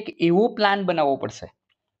આપણે એક એવો પ્લાન બનાવવો પડશે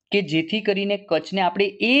કે જેથી કરીને કચ્છને આપણે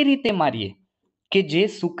એ રીતે મારીએ કે જે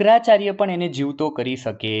શુક્રાચાર્ય પણ એને જીવતો કરી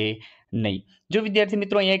શકે નહીં. જો વિદ્યાર્થી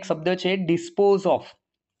મિત્રો અહીંયા એક શબ્દ છે ડિસ્પોઝ ઓફ,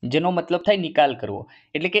 જેનો મતલબ થાય નિકાલ કરવો,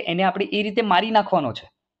 એટલે કે એને આપણે એ રીતે મારી નાખવાનો છે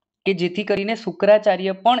કે જેથી કરીને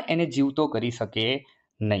શુક્રાચાર્ય પણ એને જીવતો કરી શકે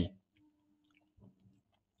નહીં.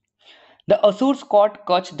 The Asurs coat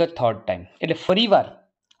Kutch the third time. એટલે ફરીવાર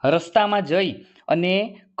રસ્તામાં જઈ અને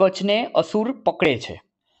કચ્છને અસુર પકડે છે.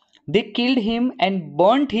 દે killed him and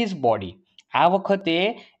બર્ન્ટ his body. આ વખતે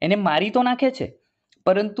એને મારી તો નાખે છે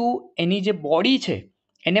પરંતુ એની જે બોડી છે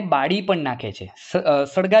એને બાળી પણ નાખે છે,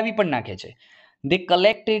 સળગાવી પણ નાખે છે. દે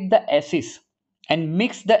collected the ashes and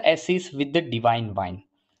mix the ashes with the divine wine.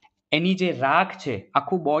 એની જે રાખ છે,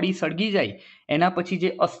 આખું બોડી સળગી જાય એના પછી જે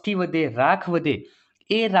અસ્થિ વધે, રાખ વધે,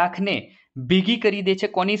 એ રાખને ભેગી કરી દે છે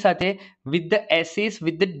કોની સાથે? With the ashes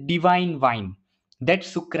with the divine wine that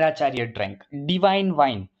Shukracharya drank. Divine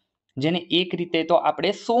wine જેને એક રીતે તો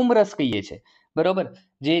આપણે સોમરસ કહીએ છીએ, બરોબર?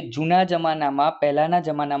 જે જૂના જમાનામાં, પહેલાના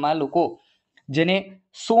જમાનામાં લોકો જેને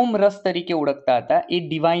સોમરસ તરીકે ઓળખતા હતા એ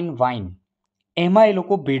ડિવાઇન વાઇન એમાં એ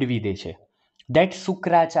લોકો ભેળવી દે છે. That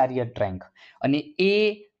Shukracharya drank. અને એ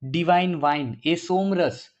ડિવાઇન વાઇન, એ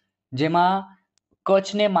સોમરસ જેમાં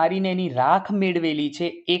કચ્છને મારીને એની રાખ મેળવેલી છે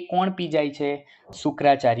એ કોણ પી જાય છે?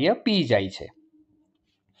 શુક્રાચાર્ય પી જાય છે.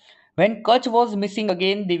 When Kach was missing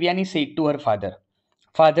again, Devyani said to her father,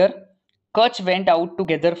 "Father, Kach went out to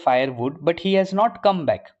gather firewood, but he has not come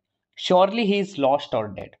back. Surely he is lost or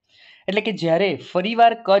dead." એટલે કે જ્યારે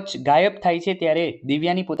ફરીવાર કચ્છ ગાયબ થાય છે ત્યારે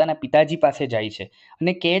દેવ્યાની પોતાના પિતાજી પાસે જાય છે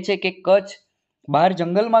અને કહે છે કે કચ્છ બહાર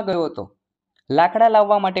જંગલમાં ગયો હતો, લાકડા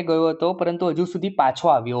લાવવા માટે ગયો હતો, પરંતુ હજુ સુધી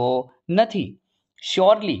પાછો આવ્યો નથી.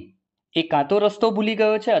 શ્યોરલી એ કાં તો રસ્તો ભૂલી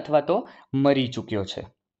ગયો છે અથવા તો મરી ચૂક્યો છે.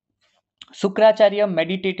 Shukracharya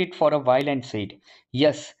meditated for a while and said,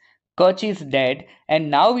 "Yes, Kach is dead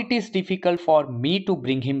and now it is difficult for me to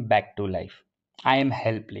bring him back to life. I am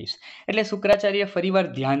helpless." એટલે શુક્રાચાર્ય ફરીવાર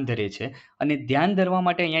ધ્યાન ધરે છે અને ધ્યાન ધરવા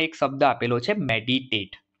માટે અહીંયા એક શબ્દ આપેલો છે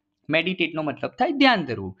મેડિટેટ. મેડિટેટનો મતલબ થાય ધ્યાન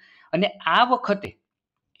ધરવું. અને આ વખતે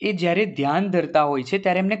એ જ્યારે ધ્યાન ધરતા હોય છે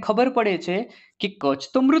ત્યારે એમને ખબર પડે છે કે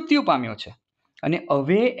કચ્છ તો મૃત્યુ પામ્યો છે અને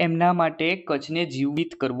હવે એમના માટે કચ્છને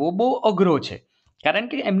જીવિત કરવો બહુ અઘરો છે. કારણ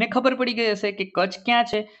કે એમને ખબર પડી ગઈ હશે કે કચ્છ ક્યાં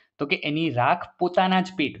છે તો કે એની રાખ પોતાના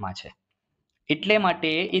જ પેટમાં છે. એટલે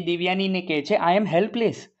માટે એ દેવયાનીને કહે છે, આઈ એમ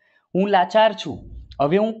હેલ્પલેસ, હું લાચાર છું,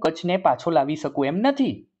 હવે હું કચ્છને પાછો લાવી શકું એમ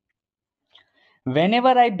નથી.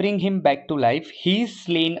 વેનેવર આઈ bring him back to life he is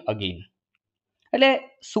સ્લેન again. એટલે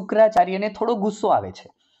શુક્રાચાર્યને થોડો ગુસ્સો આવે છે.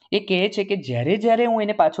 એ કહે છે કે જ્યારે જ્યારે હું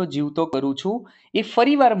એને પાછો જીવતો કરું છું એ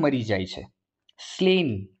ફરીવાર મરી જાય છે. સ્લેન,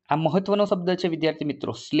 આ મહત્વનો શબ્દ છે વિદ્યાર્થી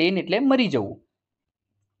મિત્રો. સ્લેન એટલે મરી જવું.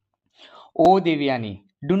 ઓ Devyani,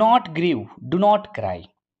 do not grieve, do not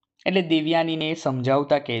cry. એટલે દેવયાનીને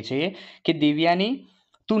સમજાવતા કહે છે કે દેવયાની,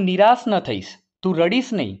 તું નિરાશ ન થઈશ, તું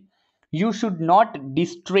રડીશ નહીં. You should not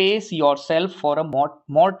distress your self for a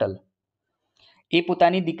mortal. એ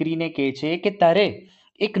પોતાની દીકરીને કહે છે કે તારે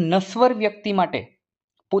એક નશ્વર વ્યક્તિ માટે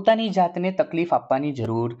પોતાની જાતને તકલીફ આપવાની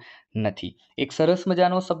જરૂર નથી. એક સરસ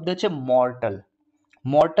મજાનો શબ્દ છે મોર્ટલ.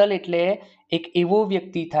 મોર્ટલ એટલે એક એવો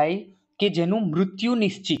વ્યક્તિ થાય કે જેનું મૃત્યુ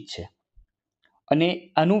નિશ્ચિત છે. અને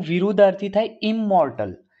આનું વિરુદ્ધાર્થી થાય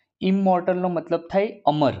ઇમમોર્ટલ. ઇમમોર્ટલનો મતલબ થાય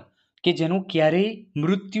અમર, કે જેનું ક્યારેય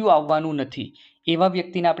મૃત્યુ આવવાનું નથી. એવા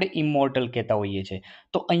વ્યક્તિને આપણે ઇમમોર્ટલ કહેતા હોઈએ છીએ.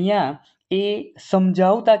 તો અહીંયા એ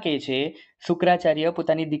સમજાવતા કહે છે, શુક્રાચાર્ય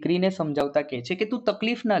પોતાની દીકરીને સમજાવતા કહે છે કે તું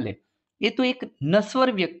તકલીફ ન લે, એ તો એક નશ્વર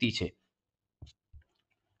વ્યક્તિ છે.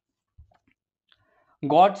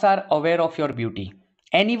 Gods R aware of your beauty,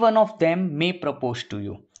 any one of them May propose to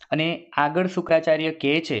you. અને આગળ શુક્રાચાર્ય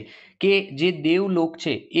કહે છે કે જે દેવલોક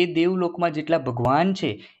છે એ દેવલોકમાં જેટલા ભગવાન છે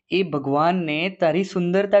એ ભગવાનને તારી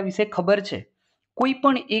સુંદરતા વિશે ખબર છે. કોઈ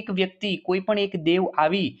પણ એક વ્યક્તિ, કોઈ પણ એક દેવ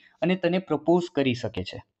આવી અને તને પ્રપોઝ કરી શકે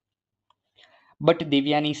છે. But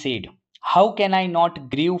Devyani sad, how can I not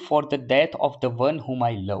grieve for the death of the one હુમ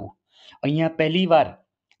આઈ લવ. અહીંયા પહેલી વાર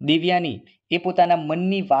દેવયાની એ પોતાના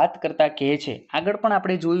મનની વાત કરતા કહે છે. આગળ પણ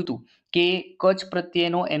આપણે જોયું હતું કે કચ્છ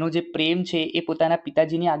પ્રત્યેનો એનો જે પ્રેમ છે એ પોતાના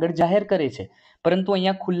પિતાજીની આગળ જાહેર કરે છે, પરંતુ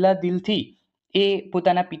અહીંયા ખુલ્લા દિલથી એ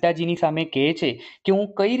પોતાના પિતાજીની સામે કહે છે કે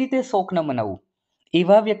હું કઈ રીતે શોક ન મનાવું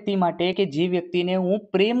એવા વ્યક્તિ માટે કે જે વ્યક્તિને હું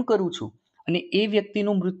પ્રેમ કરું છું, અને એ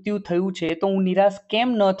વ્યક્તિનું મૃત્યુ થયું છે તો હું નિરાશ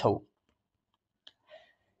કેમ ન થઉં.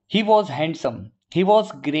 He was handsome, he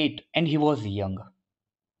was great and he was young.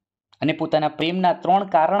 અને પોતાના પ્રેમના 3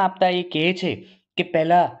 કારણ આપતા એ કહે છે કે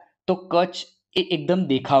પહેલા તો કચ્છ એ એકદમ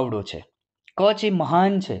દેખાવડો છે, કચ્છ એ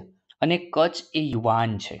મહાન છે, અને કચ્છ એ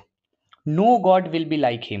યુવાન છે. નો ગોડ વિલ બી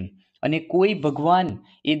લાઈક હિમ. અને કોઈ ભગવાન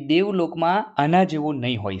એ દેવલોકમાં આના જેવો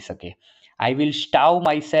નહીં હોઈ શકે. I will સ્ટાવ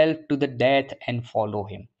my self to the death and follow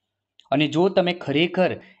હિમ. અને જો તમે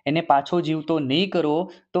ખરેખર એને પાછો જીવતો નહીં કરો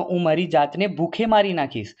તો હું મારી જાતને ભૂખે મારી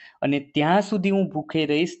નાખીશ, અને ત્યાં સુધી હું ભૂખે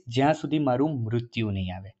રહીશ જ્યાં સુધી મારું મૃત્યુ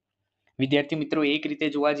નહીં આવે. વિદ્યાર્થી મિત્રો, એક રીતે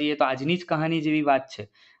જોવા જઈએ તો આજની જ કહાની જેવી વાત છે,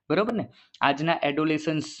 બરોબર ને? આજના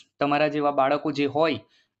એડોલેસન્સ, તમારા જેવા બાળકો જે હોય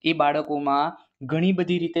એ બાળકોમાં ઘણી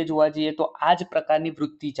બધી રીતે જોવા જઈએ તો આ જ પ્રકારની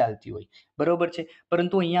વૃત્તિ ચાલતી હોય, બરોબર છે.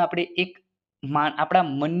 પરંતુ અહીંયા આપણે એક આપણા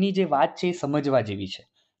મનની જે વાત છે એ સમજવા જેવી છે,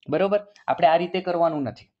 બરોબર. આપણે આ રીતે કરવાનું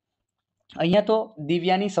નથી. અહીંયા તો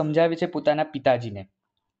દિવ્યાની સમજાવે છે પોતાના પિતાજીને.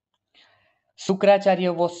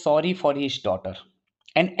 Shukracharya was sorry for his daughter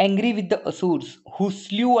and angry with the Asurs who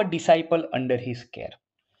slew a disciple under his care.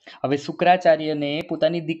 હવે શુક્રાચાર્યને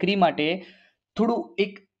પોતાની દીકરી માટે થોડું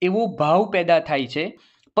એક એવો ભાવ પેદા થાય છે,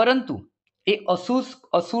 પરંતુ એ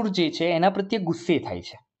અસુર જે છે એના પ્રત્યે ગુસ્સે થાય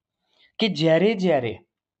છે કે જ્યારે જ્યારે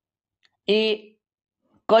એ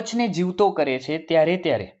કચ્છને જીવતો કરે છે ત્યારે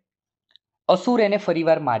ત્યારે અસુર એને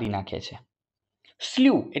ફરીવાર મારી નાખે છે.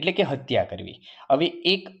 સ્લ્યુ એટલે કે હત્યા કરવી. હવે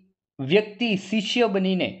એક વ્યક્તિ શિષ્ય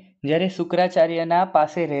બનીને જ્યારે શુક્રાચાર્યના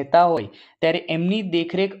પાસે રહેતા હોય ત્યારે એમની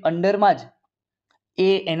દેખરેખ અંડરમાં જ એ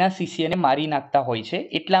એના શિષ્યને મારી નાખતા હોય છે.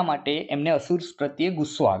 એટલા માટે એમને અસુર પ્રત્યે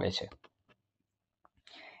ગુસ્સો આવે છે.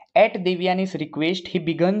 At દેવયાનીઝ request he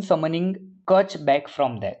began સમનિંગ Kutch back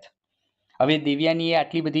from death. હવે દેવયાનીએ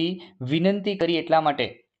આટલી બધી વિનંતી કરી એટલા માટે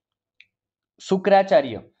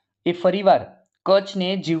શુક્રાચાર્ય એ ફરીવાર કચ્છને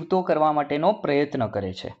જીવતો કરવા માટેનો પ્રયત્ન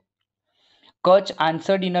કરે છે. Kutch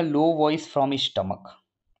answered in a law voice from his stomach.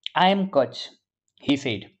 I M Kutch, he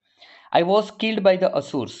said. I was killed by the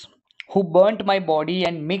Asurs, who burnt my body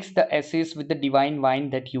and mixed the ashes with the divine wine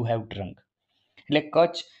that you have drunk. એટલે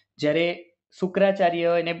કચ્છ જ્યારે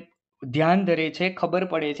શુક્રાચાર્ય એને ધ્યાન ધરે છે, ખબર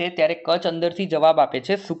પડે છે, ત્યારે કચ્છ અંદરથી જવાબ આપે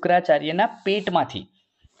છે, શુક્રાચાર્યના પેટમાંથી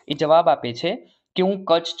એ જવાબ આપે છે કે હું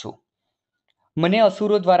કચ્છ છું, મને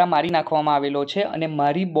અસુરો દ્વારા મારી નાખવામાં આવેલો છે, અને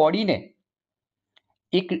મારી બોડીને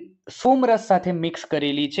એક સોમરસ સાથે મિક્સ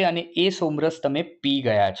કરેલી છે, અને એ સોમરસ તમે પી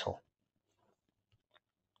ગયા છો.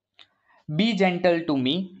 Be gentle to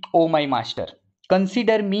me, O my master.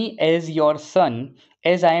 Consider me as your son,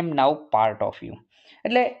 as I am now part of you.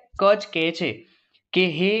 એટલે કચ્છ કહે છે કે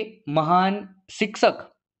હે મહાન શિક્ષક,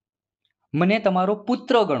 મને તમારો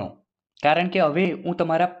પુત્ર ગણો, કારણ કે હવે હું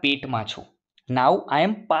તમારા પેટમાં છું. નાઉ આઈ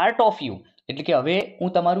એમ પાર્ટ ઓફ યુ, એટલે કે હવે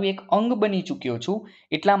હું તમારું એક અંગ બની ચૂક્યો છું.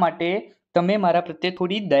 એટલા માટે તમે મારા પ્રત્યે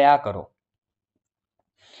થોડી દયા કરો.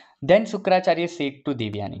 Then Sukracharya said to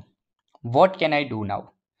Devyani, what can I do now?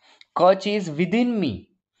 Kach is within me.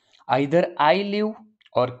 Either I live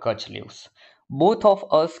or Kach lives. Both of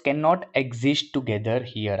us cannot exist together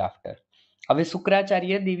hereafter. હવે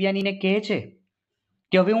શુક્રાચાર્ય દિવ્યાનીને કહે છે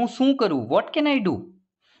કે હવે હું શું કરું? What can I do?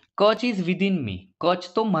 કચ is within મી.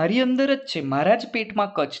 કચ તો મારી અંદર જ છે, મારા જ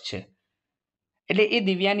પેટમાં કચ છે. એટલે એ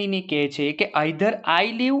દિવ્યાનીને કહે છે કે either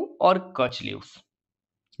I live or કચ leaves.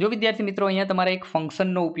 જો વિદ્યાર્થી મિત્રો, અહીંયા તમારા એક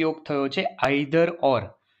ફંક્શનનો ઉપયોગ થયો છે, આઈધર ઓર,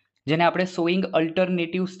 જેને આપણે શોઈંગ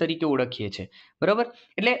અલ્ટરનેટિવ્સ તરીકે ઓળખીએ છીએ. બરાબર?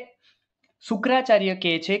 એટલે શુક્રાચાર્ય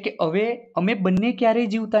કહે છે કે હવે અમે બંને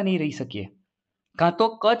ક્યારેય જીવતા નહીં રહી શકીએ. કાં તો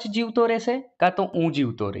કચ્છ જીવતો રહેશે, કાં તો હું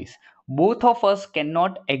જીવતો રહીશ. Both of us can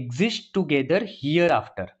not exist together here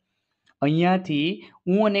after. અહીંયાથી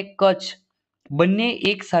હું અને કચ્છ બંને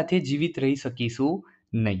એક સાથે જીવિત રહી શકીશું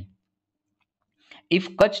નહીં. If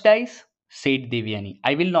Kutch dyes, sad Devyani,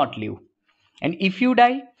 I will not leave. And if you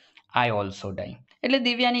die, I also ડાઈ. એટલે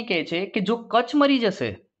દેવ્યાની કહે છે કે જો કચ્છ મરી જશે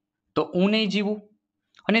તો હું નહીં જીવું,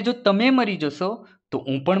 અને જો તમે મરી જશો તો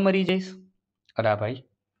હું પણ મરી જઈશ. અરે ભાઈ,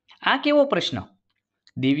 આ કેવો પ્રશ્ન!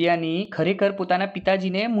 દેવ્યાની ખરેખર પોતાના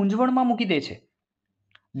પિતાજીને મૂંઝવણમાં મૂકી દે છે.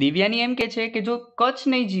 દેવ્યાની એમ કહે છે કે જો કચ્છ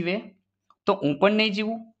નહીં જીવે તો હું પણ નહીં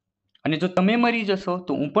જીવું, અને જો તમે મરી જશો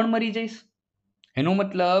તો હું પણ મરી જઈશ. એનો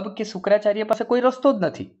મતલબ કે શુક્રાચાર્ય પાસે કોઈ રસ્તો જ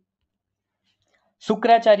નથી.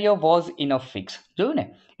 Shukracharya was enough fix. જોયું ને?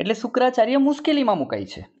 એટલે શુક્રાચાર્ય મુશ્કેલીમાં મુકાય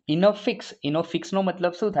છે. ઇનફ ફિક્સ, ઇનફ ફિક્સનો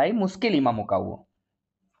મતલબ શું થાય? મુશ્કેલીમાં મુકાવવો.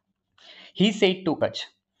 He said to Kutch,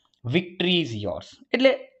 victory is yours.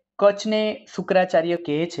 એટલે કચ્છને શુક્રાચાર્ય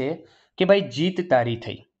કહે છે કે ભાઈ જીત તારી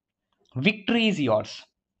થઈ. વિક્ટરી ઇઝ યોર્સ,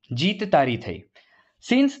 જીત તારી થઈ.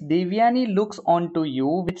 Since Devyani looks on to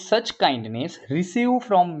you with સચ kindness, receive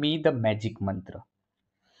from me the magic મંત્ર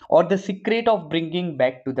or the secret of bringing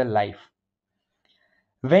back to the life.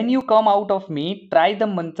 When you come out of me, try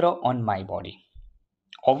the મંત્ર on my body.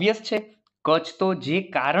 Obvious છે, કચ્છ તો જે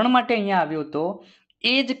કારણ માટે અહીંયા આવ્યો હતો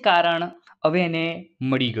એ જ કારણ હવે એને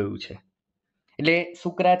મળી ગયું છે. એટલે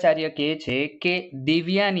શુક્રાચાર્ય કહે છે કે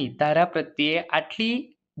દેવ્યાની તારા પ્રત્યે આટલી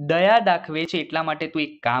દયા દાખવે છે, એટલા માટે તું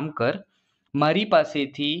એક કામ કર, મારી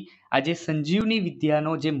પાસેથી આ જે સંજીવની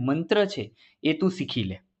વિદ્યાનો જે મંત્ર છે એ તું શીખી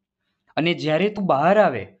લે, અને જ્યારે તું બહાર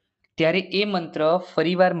આવે ત્યારે એ મંત્ર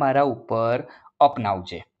ફરીવાર મારા ઉપર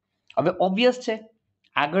અપનાવજે. હવે ઓબ્વિયસ છે,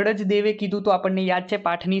 આગળ જ દેવે કીધું તો આપણને યાદ છે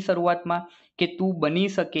પાઠની શરૂઆતમાં કે તું બની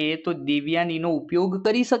શકે તો દેવ્યાનીનો ઉપયોગ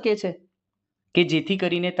કરી શકે છે, કે જેથી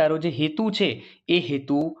કરીને તારો જે હેતુ છે એ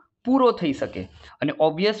હેતુ પૂરો થઈ શકે. અને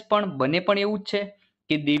ઓબ્વિયસ પણ બને પણ એવું જ છે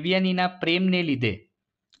કે દેવ્યાનીના પ્રેમને લીધે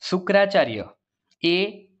શુક્રાચાર્ય એ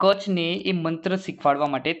કચ્છને એ મંત્ર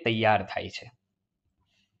શીખવાડવા માટે તૈયાર થાય છે.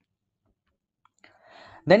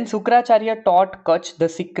 Then Sukracharya taught Kach the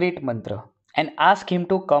secret mantra and asked him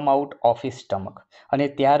to come out of his stomach. અને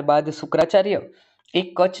ત્યારબાદ શુક્રાચાર્ય એ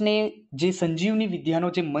કચ્છને જે સંજીવની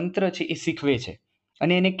વિદ્યાનો જે મંત્ર છે એ શીખવે છે,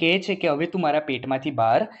 અને એને કહે છે કે હવે તું મારા પેટમાંથી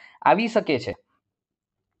બહાર આવી શકે છે.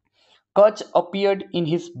 Kutch appeared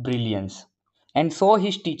in his brilliance and saw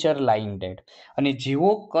his teacher lying dead. અને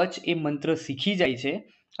જેવો કચ્છ એ મંત્ર શીખી જાય છે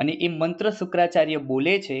અને એ મંત્ર શુક્રાચાર્ય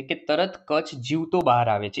બોલે છે કે તરત કચ્છ જીવતો બહાર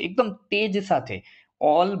આવે છે, એકદમ તેજ સાથે.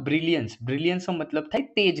 ઓલ બ્રિલિયન્સ, બ્રિલિયન્સનો મતલબ થાય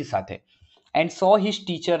તેજ સાથે. And so his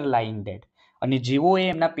teacher lying dead. અને જેવો એ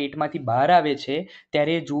એમના પેટમાંથી બહાર આવે છે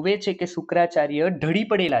ત્યારે એ જુએ છે કે શુક્રાચાર્ય ઢળી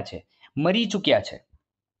પડેલા છે, મરી ચૂક્યા છે.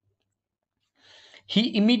 હી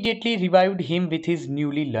immediately રિવાઇવ્ડ him with his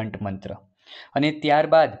newly learnt મંત્ર. અને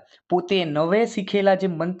ત્યારબાદ પોતે નવે શીખેલા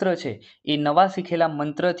જે મંત્ર છે એ નવા શીખેલા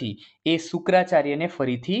મંત્રથી એ શુક્રાચાર્યને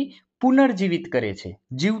ફરીથી પુનર્જીવિત કરે છે,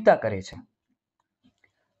 જીવતા કરે છે.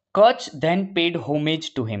 Kach then paid homage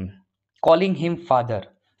to him, calling him father,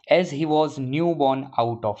 as he was newborn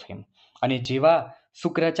out of him. અને જેવા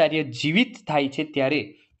શુક્રાચાર્ય જીવિત થાય છે ત્યારે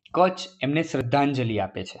કચ્છ એમને શ્રદ્ધાંજલિ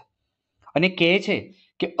આપે છે અને કહે છે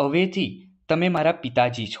કે હવેથી તમે મારા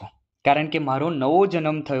પિતાજી છો, કારણ કે મારો નવો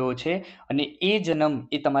જન્મ થયો છે અને એ જન્મ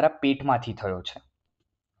એ તમારા પેટમાંથી થયો છે.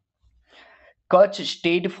 Kach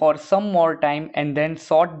stayed for some more time and then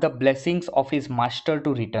sought the blessings of his master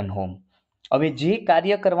to return home. હવે જે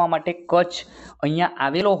કાર્ય કરવા માટે કચ્છ અહીંયા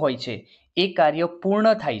આવેલો હોય છે એ કાર્ય પૂર્ણ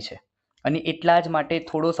થાય છે, અને એટલા જ માટે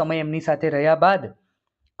થોડો સમય એમની સાથે રહ્યા બાદ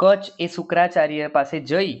કચ્છ એ શુક્રાચાર્ય પાસે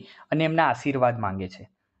જઈ અને એમના આશીર્વાદ માંગે છે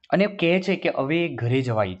અને કહે છે કે હવે એ ઘરે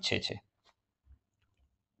જવા ઈચ્છે છે.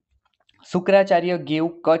 Shukracharya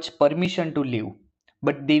gave Kach permission to leave,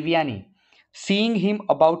 but Devyani, seeing him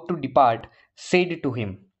about to depart, said to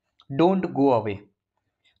him, "Don't go away.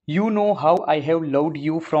 You know how I have loved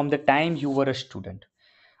you from the time you var a student.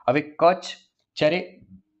 હવે કચ્છ જ્યારે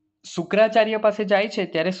શુક્રાચાર્ય પાસે જાય છે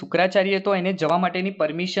ત્યારે શુક્રાચાર્ય તો એને જવા માટેની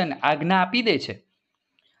પરમિશન આજ્ઞા આપી દે છે,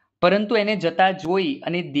 પરંતુ એને જતા જોઈ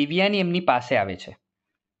અને દેવ્યાની એમની પાસે આવે છે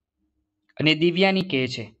અને દેવ્યાની કહે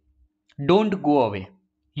છે, ડોન્ટ ગો અવે,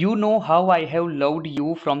 you know how I have loved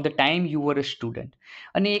you from the time you var a student.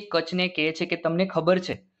 અને એ કચ્છને કહે છે કે તમને ખબર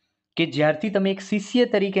છે કે જ્યારથી તમે એક શિષ્ય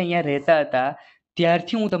તરીકે અહીંયા રહેતા હતા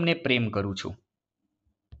ત્યારથી હું તમને પ્રેમ કરું છું.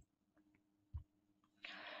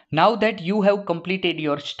 નાઉ that you have completed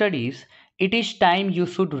your studies, it is time you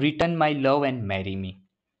should return my love and મેરી મી.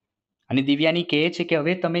 અને દિવ્યાની કહે છે કે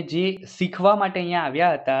હવે તમે જે શીખવા માટે અહીંયા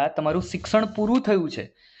આવ્યા હતા, તમારું શિક્ષણ પૂરું થયું છે,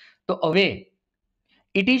 તો હવે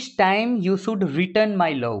it is time you should return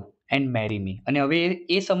my love and મેરી મી. અને હવે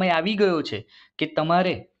એ સમય આવી ગયો છે કે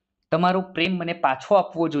તમારે તમારો પ્રેમ મને પાછો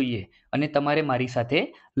આપવો જોઈએ અને તમારે મારી સાથે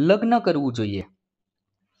લગ્ન કરવું જોઈએ.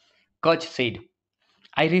 Kutch sad,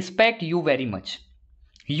 I respect you very much,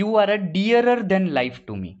 you are a ડિયરર than life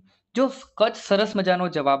to me. જો કચ્છ સરસ મજાનો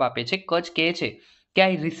જવાબ આપે છે. કચ્છ કહે છે કે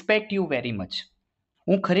આઈ રિસ્પેક્ટ યુ વેરી મચ,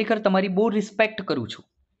 હું ખરેખર તમારી બહુ રિસ્પેક્ટ કરું છું.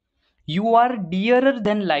 You are ડિયરર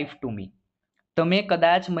than life to me, તમે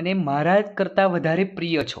કદાચ મને મારા કરતાં વધારે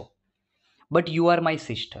પ્રિય છો. But you are my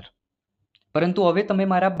sister, પરંતુ હવે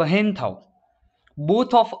તમે મારા બહેન થાઓ.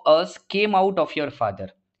 Both of us came out of your father,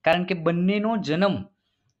 કારણ કે બંનેનો જન્મ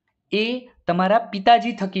એ તમારા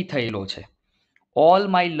પિતાજી થકી થયેલો છે. All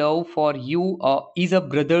my love for you is a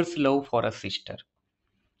brothers love for a sister.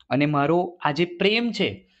 અને મારો આ જે પ્રેમ છે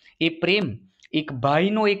એ પ્રેમ એક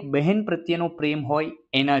ભાઈનો એક બહેન પ્રત્યેનો પ્રેમ હોય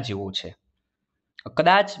એના જેવો છે.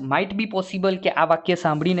 કદાચ માઇટ બી પોસિબલ કે આ વાક્ય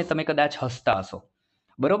સાંભળીને તમે કદાચ હસતા હશો,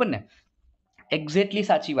 બરોબર ને? એક્ઝેક્ટલી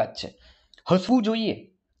સાચી વાત છે. હસવું જોઈએ,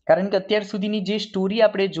 કારણ કે અત્યાર સુધીની જે સ્ટોરી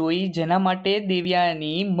આપણે જોઈ જેના માટે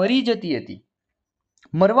દેવ્યાની મરી જતી હતી,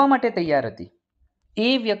 મરવા માટે તૈયાર હતી, એ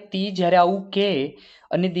વ્યક્તિ જ્યારે આવું કહે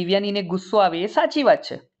અને દિવ્યાનીને ગુસ્સો આવે એ સાચી વાત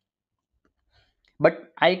છે. બટ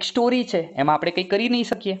આ એક સ્ટોરી છે, એમાં આપણે કંઈ કરી નહીં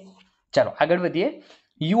શકીએ. ચાલો આગળ વધીએ.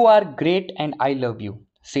 You are great and I love you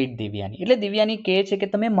sad Devyani. એટલે દેવ્યાની કહે છે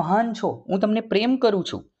કે તમે મહાન છો, હું તમને પ્રેમ કરું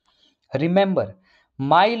છું. Remember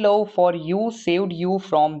my love for you saved you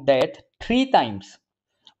from death 3 times.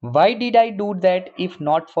 Why did I do that if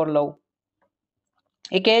not four લવ.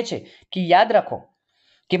 એ કહે છે કે યાદ રાખો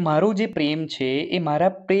કે મારો જે પ્રેમ છે એ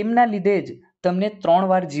મારા પ્રેમના લીધે જ તમને 3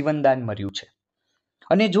 વાર જીવનદાન મળ્યું છે.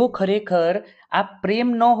 અને જો ખરેખર આ પ્રેમ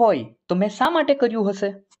ન હોય તો મેં શા માટે કર્યું હશે?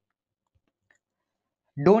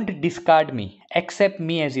 Don't discard me, accept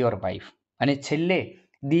me as your wife. અને છેલ્લે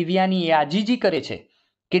દિવ્યાની એ આજીજી કરે છે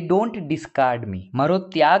કે ડોન્ટ ડિસ્કાર્ડ મી, મારો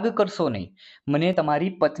ત્યાગ કરશો નહીં, મને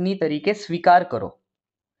તમારી પત્ની તરીકે સ્વીકાર કરો.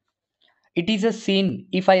 It is a sin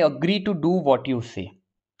if I agree to do what you say,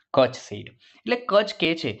 Kutch sad. એટલે કચ્છ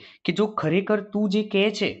કહે છે કે જો ખરેખર તું જે કહે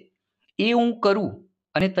છે એ હું કરું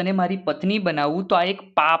અને તને મારી પત્ની બનાવું તો આ એક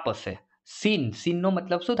પાપ હશે. સીનનો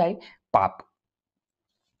મતલબ શું થાય? પાપ.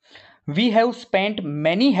 We have spent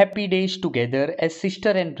many happy days together as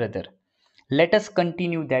sister and brother, let us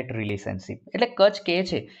continue that relationship. એટલે કચ્છ કહે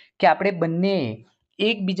છે કે આપણે બંને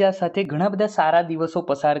એકબીજા સાથે ઘણા બધા સારા દિવસો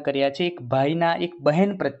પસાર કર્યા છે, એક ભાઈના એક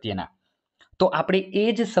બહેન પ્રત્યેના. તો આપણે એ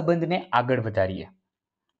જ સંબંધને આગળ વધારીએ.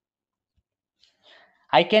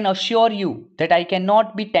 I can અશ્યોર you that I can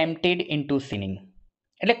not be ટેમ્પટેડ in two sinning.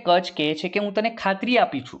 એટલે કચ્છ કહે છે કે હું તને ખાતરી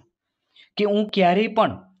આપી છું કે હું ક્યારેય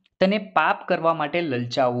પણ તને પાપ કરવા માટે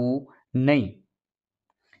લલચાવું નહીં.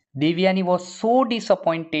 Devyani was so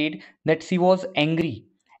disappointed that she was angry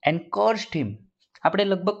and કર્સ્ડ હિમ. આપણે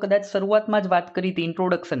લગભગ કદાચ શરૂઆતમાં જ વાત કરી હતી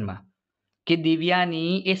ઇન્ટ્રોડક્શનમાં કે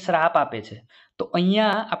દેવ્યાની એ શ્રાપ આપે છે. તો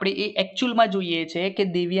અહીંયા આપણે એ એકચ્યુઅલમાં જોઈએ છે કે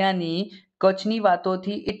દેવ્યાની કચ્છની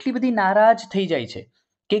વાતોથી એટલી બધી નારાજ થઈ જાય છે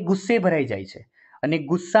કે ગુસ્સે ભરાઈ જાય છે અને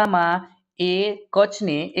ગુસ્સામાં એ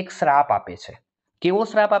કચ્છને એક શ્રાપ આપે છે. કેવો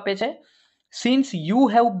શ્રાપ આપે છે? Since you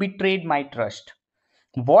have બિટ્રેડ my trust,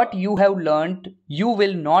 what you have learnt you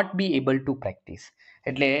will not be able to practice.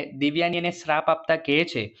 એટલે દેવ્યાની એને શ્રાપ આપતા કહે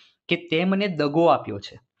છે કે તે મને દગો આપ્યો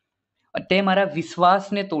છે, તે મારા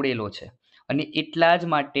વિશ્વાસને તોડેલો છે અને એટલા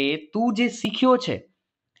જ માટે તું જે શીખ્યો છે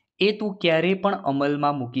એ તું ક્યારેય પણ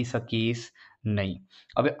અમલમાં મૂકી શકીશ નહીં.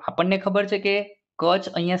 હવે આપણને ખબર છે કે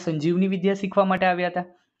કચ્છ અહીંયા સંજીવની વિદ્યા શીખવા માટે આવ્યા હતા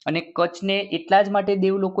અને કચ્છને એટલા જ માટે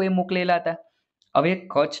દેવ લોકોએ મોકલેલા હતા. હવે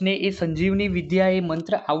કચ્છને એ સંજીવની વિદ્યા એ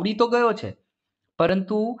મંત્ર આવડી તો ગયો છે,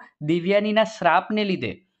 પરંતુ દેવ્યાનીના શ્રાપને લીધે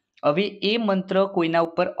હવે એ મંત્ર કોઈના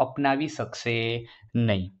ઉપર અપનાવી શકશે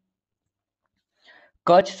નહીં.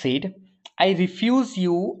 Kutch sad, I refuse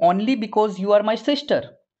you only because you are my sister,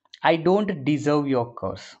 I don't deserve your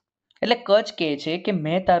curse. એટલે કચ્છ કહે છે કે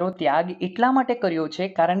મેં તારો ત્યાગ એટલા માટે કર્યો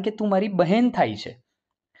છે કારણ કે તું મારી બહેન થાય છે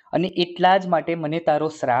અને એટલા જ માટે મને તારો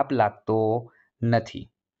શ્રાપ લાગતો નથી.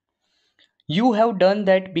 You have done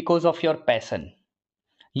that because of your passion.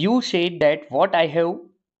 You said that what I have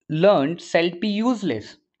learn shall be useless,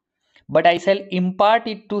 but I shell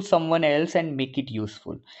impart it to someone else and make it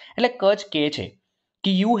useful. એટલે કચ્છ કહે છે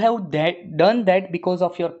કે you have done that because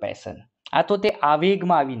of your passion. આ તો તે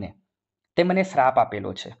આવેગમાં આવીને તે મને શ્રાપ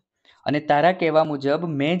આપેલો છે, અને તારા કહેવા મુજબ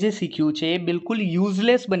મેં જે શીખ્યું છે એ બિલકુલ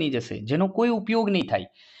યુઝલેસ બની જશે, જેનો કોઈ ઉપયોગ નહીં થાય.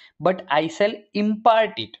 But I shell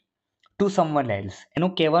impart it to someone else. એનો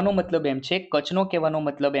કહેવાનો મતલબ એમ છે, કચ્છનો કહેવાનો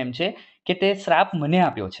મતલબ એમ છે કે તે શ્રાપ મને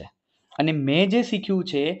આપ્યો છે, અને મેં જે શીખ્યું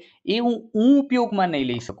છે એ હું ઉપયોગમાં નહીં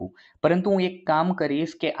લઈ શકું, પરંતુ હું એક કામ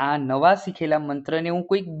કરીશ કે આ નવા શીખેલા મંત્રને હું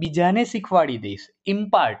કોઈક બીજાને શીખવાડી દઈશ.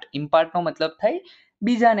 ઇમ્પાર્ટનો મતલબ થાય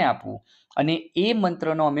બીજાને આપવું, અને એ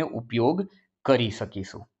મંત્રનો અમે ઉપયોગ કરી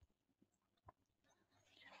શકીશું.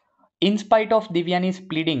 In spite of દિવ્યાનીઝ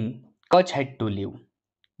pleading, Kutch head two leave.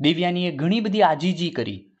 દિવ્યાનીએ ઘણી બધી આજીજી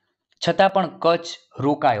કરી, છતાં પણ કચ્છ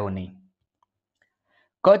રોકાયો નહીં.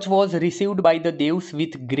 Kutch was received by the devs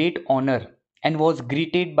with great honour and was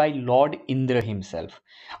greeted by lord Indra himself.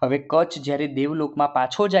 હવે કચ્છ જ્યારે દેવલોકમાં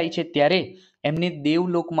પાછો જાય છે ત્યારે એમને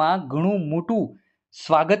દેવલોકમાં ઘણું મોટું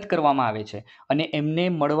સ્વાગત કરવામાં આવે છે, અને એમને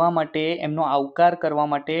મળવા માટે, એમનો આવકાર કરવા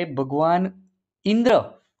માટે ભગવાન ઇન્દ્ર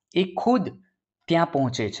એ ખુદ ત્યાં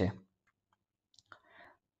પહોંચે છે.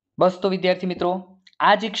 બસ તો વિદ્યાર્થી મિત્રો,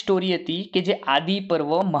 આ જ એક સ્ટોરી હતી કે જે આદિ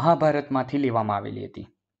પર્વ મહાભારતમાંથી લેવામાં આવેલી હતી.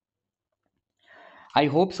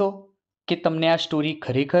 આઈ હોપ સો કે તમને આ સ્ટોરી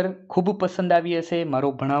ખરેખર ખૂબ પસંદ આવી હશે. મારો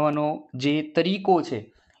ભણાવવાનો જે તરીકો છે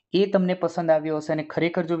એ તમને પસંદ આવ્યો હશે, અને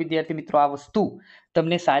ખરેખર જો વિદ્યાર્થી મિત્રો આ વસ્તુ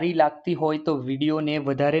તમને સારી લાગતી હોય તો વિડીયોને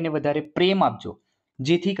વધારે ને વધારે પ્રેમ આપજો,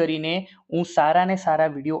 જેથી કરીને હું સારા ને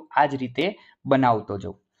સારા વિડીયો આ જ રીતે બનાવતો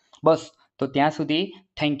જાઉં. બસ તો ત્યાં સુધી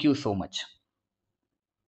થેન્ક યુ સો મચ.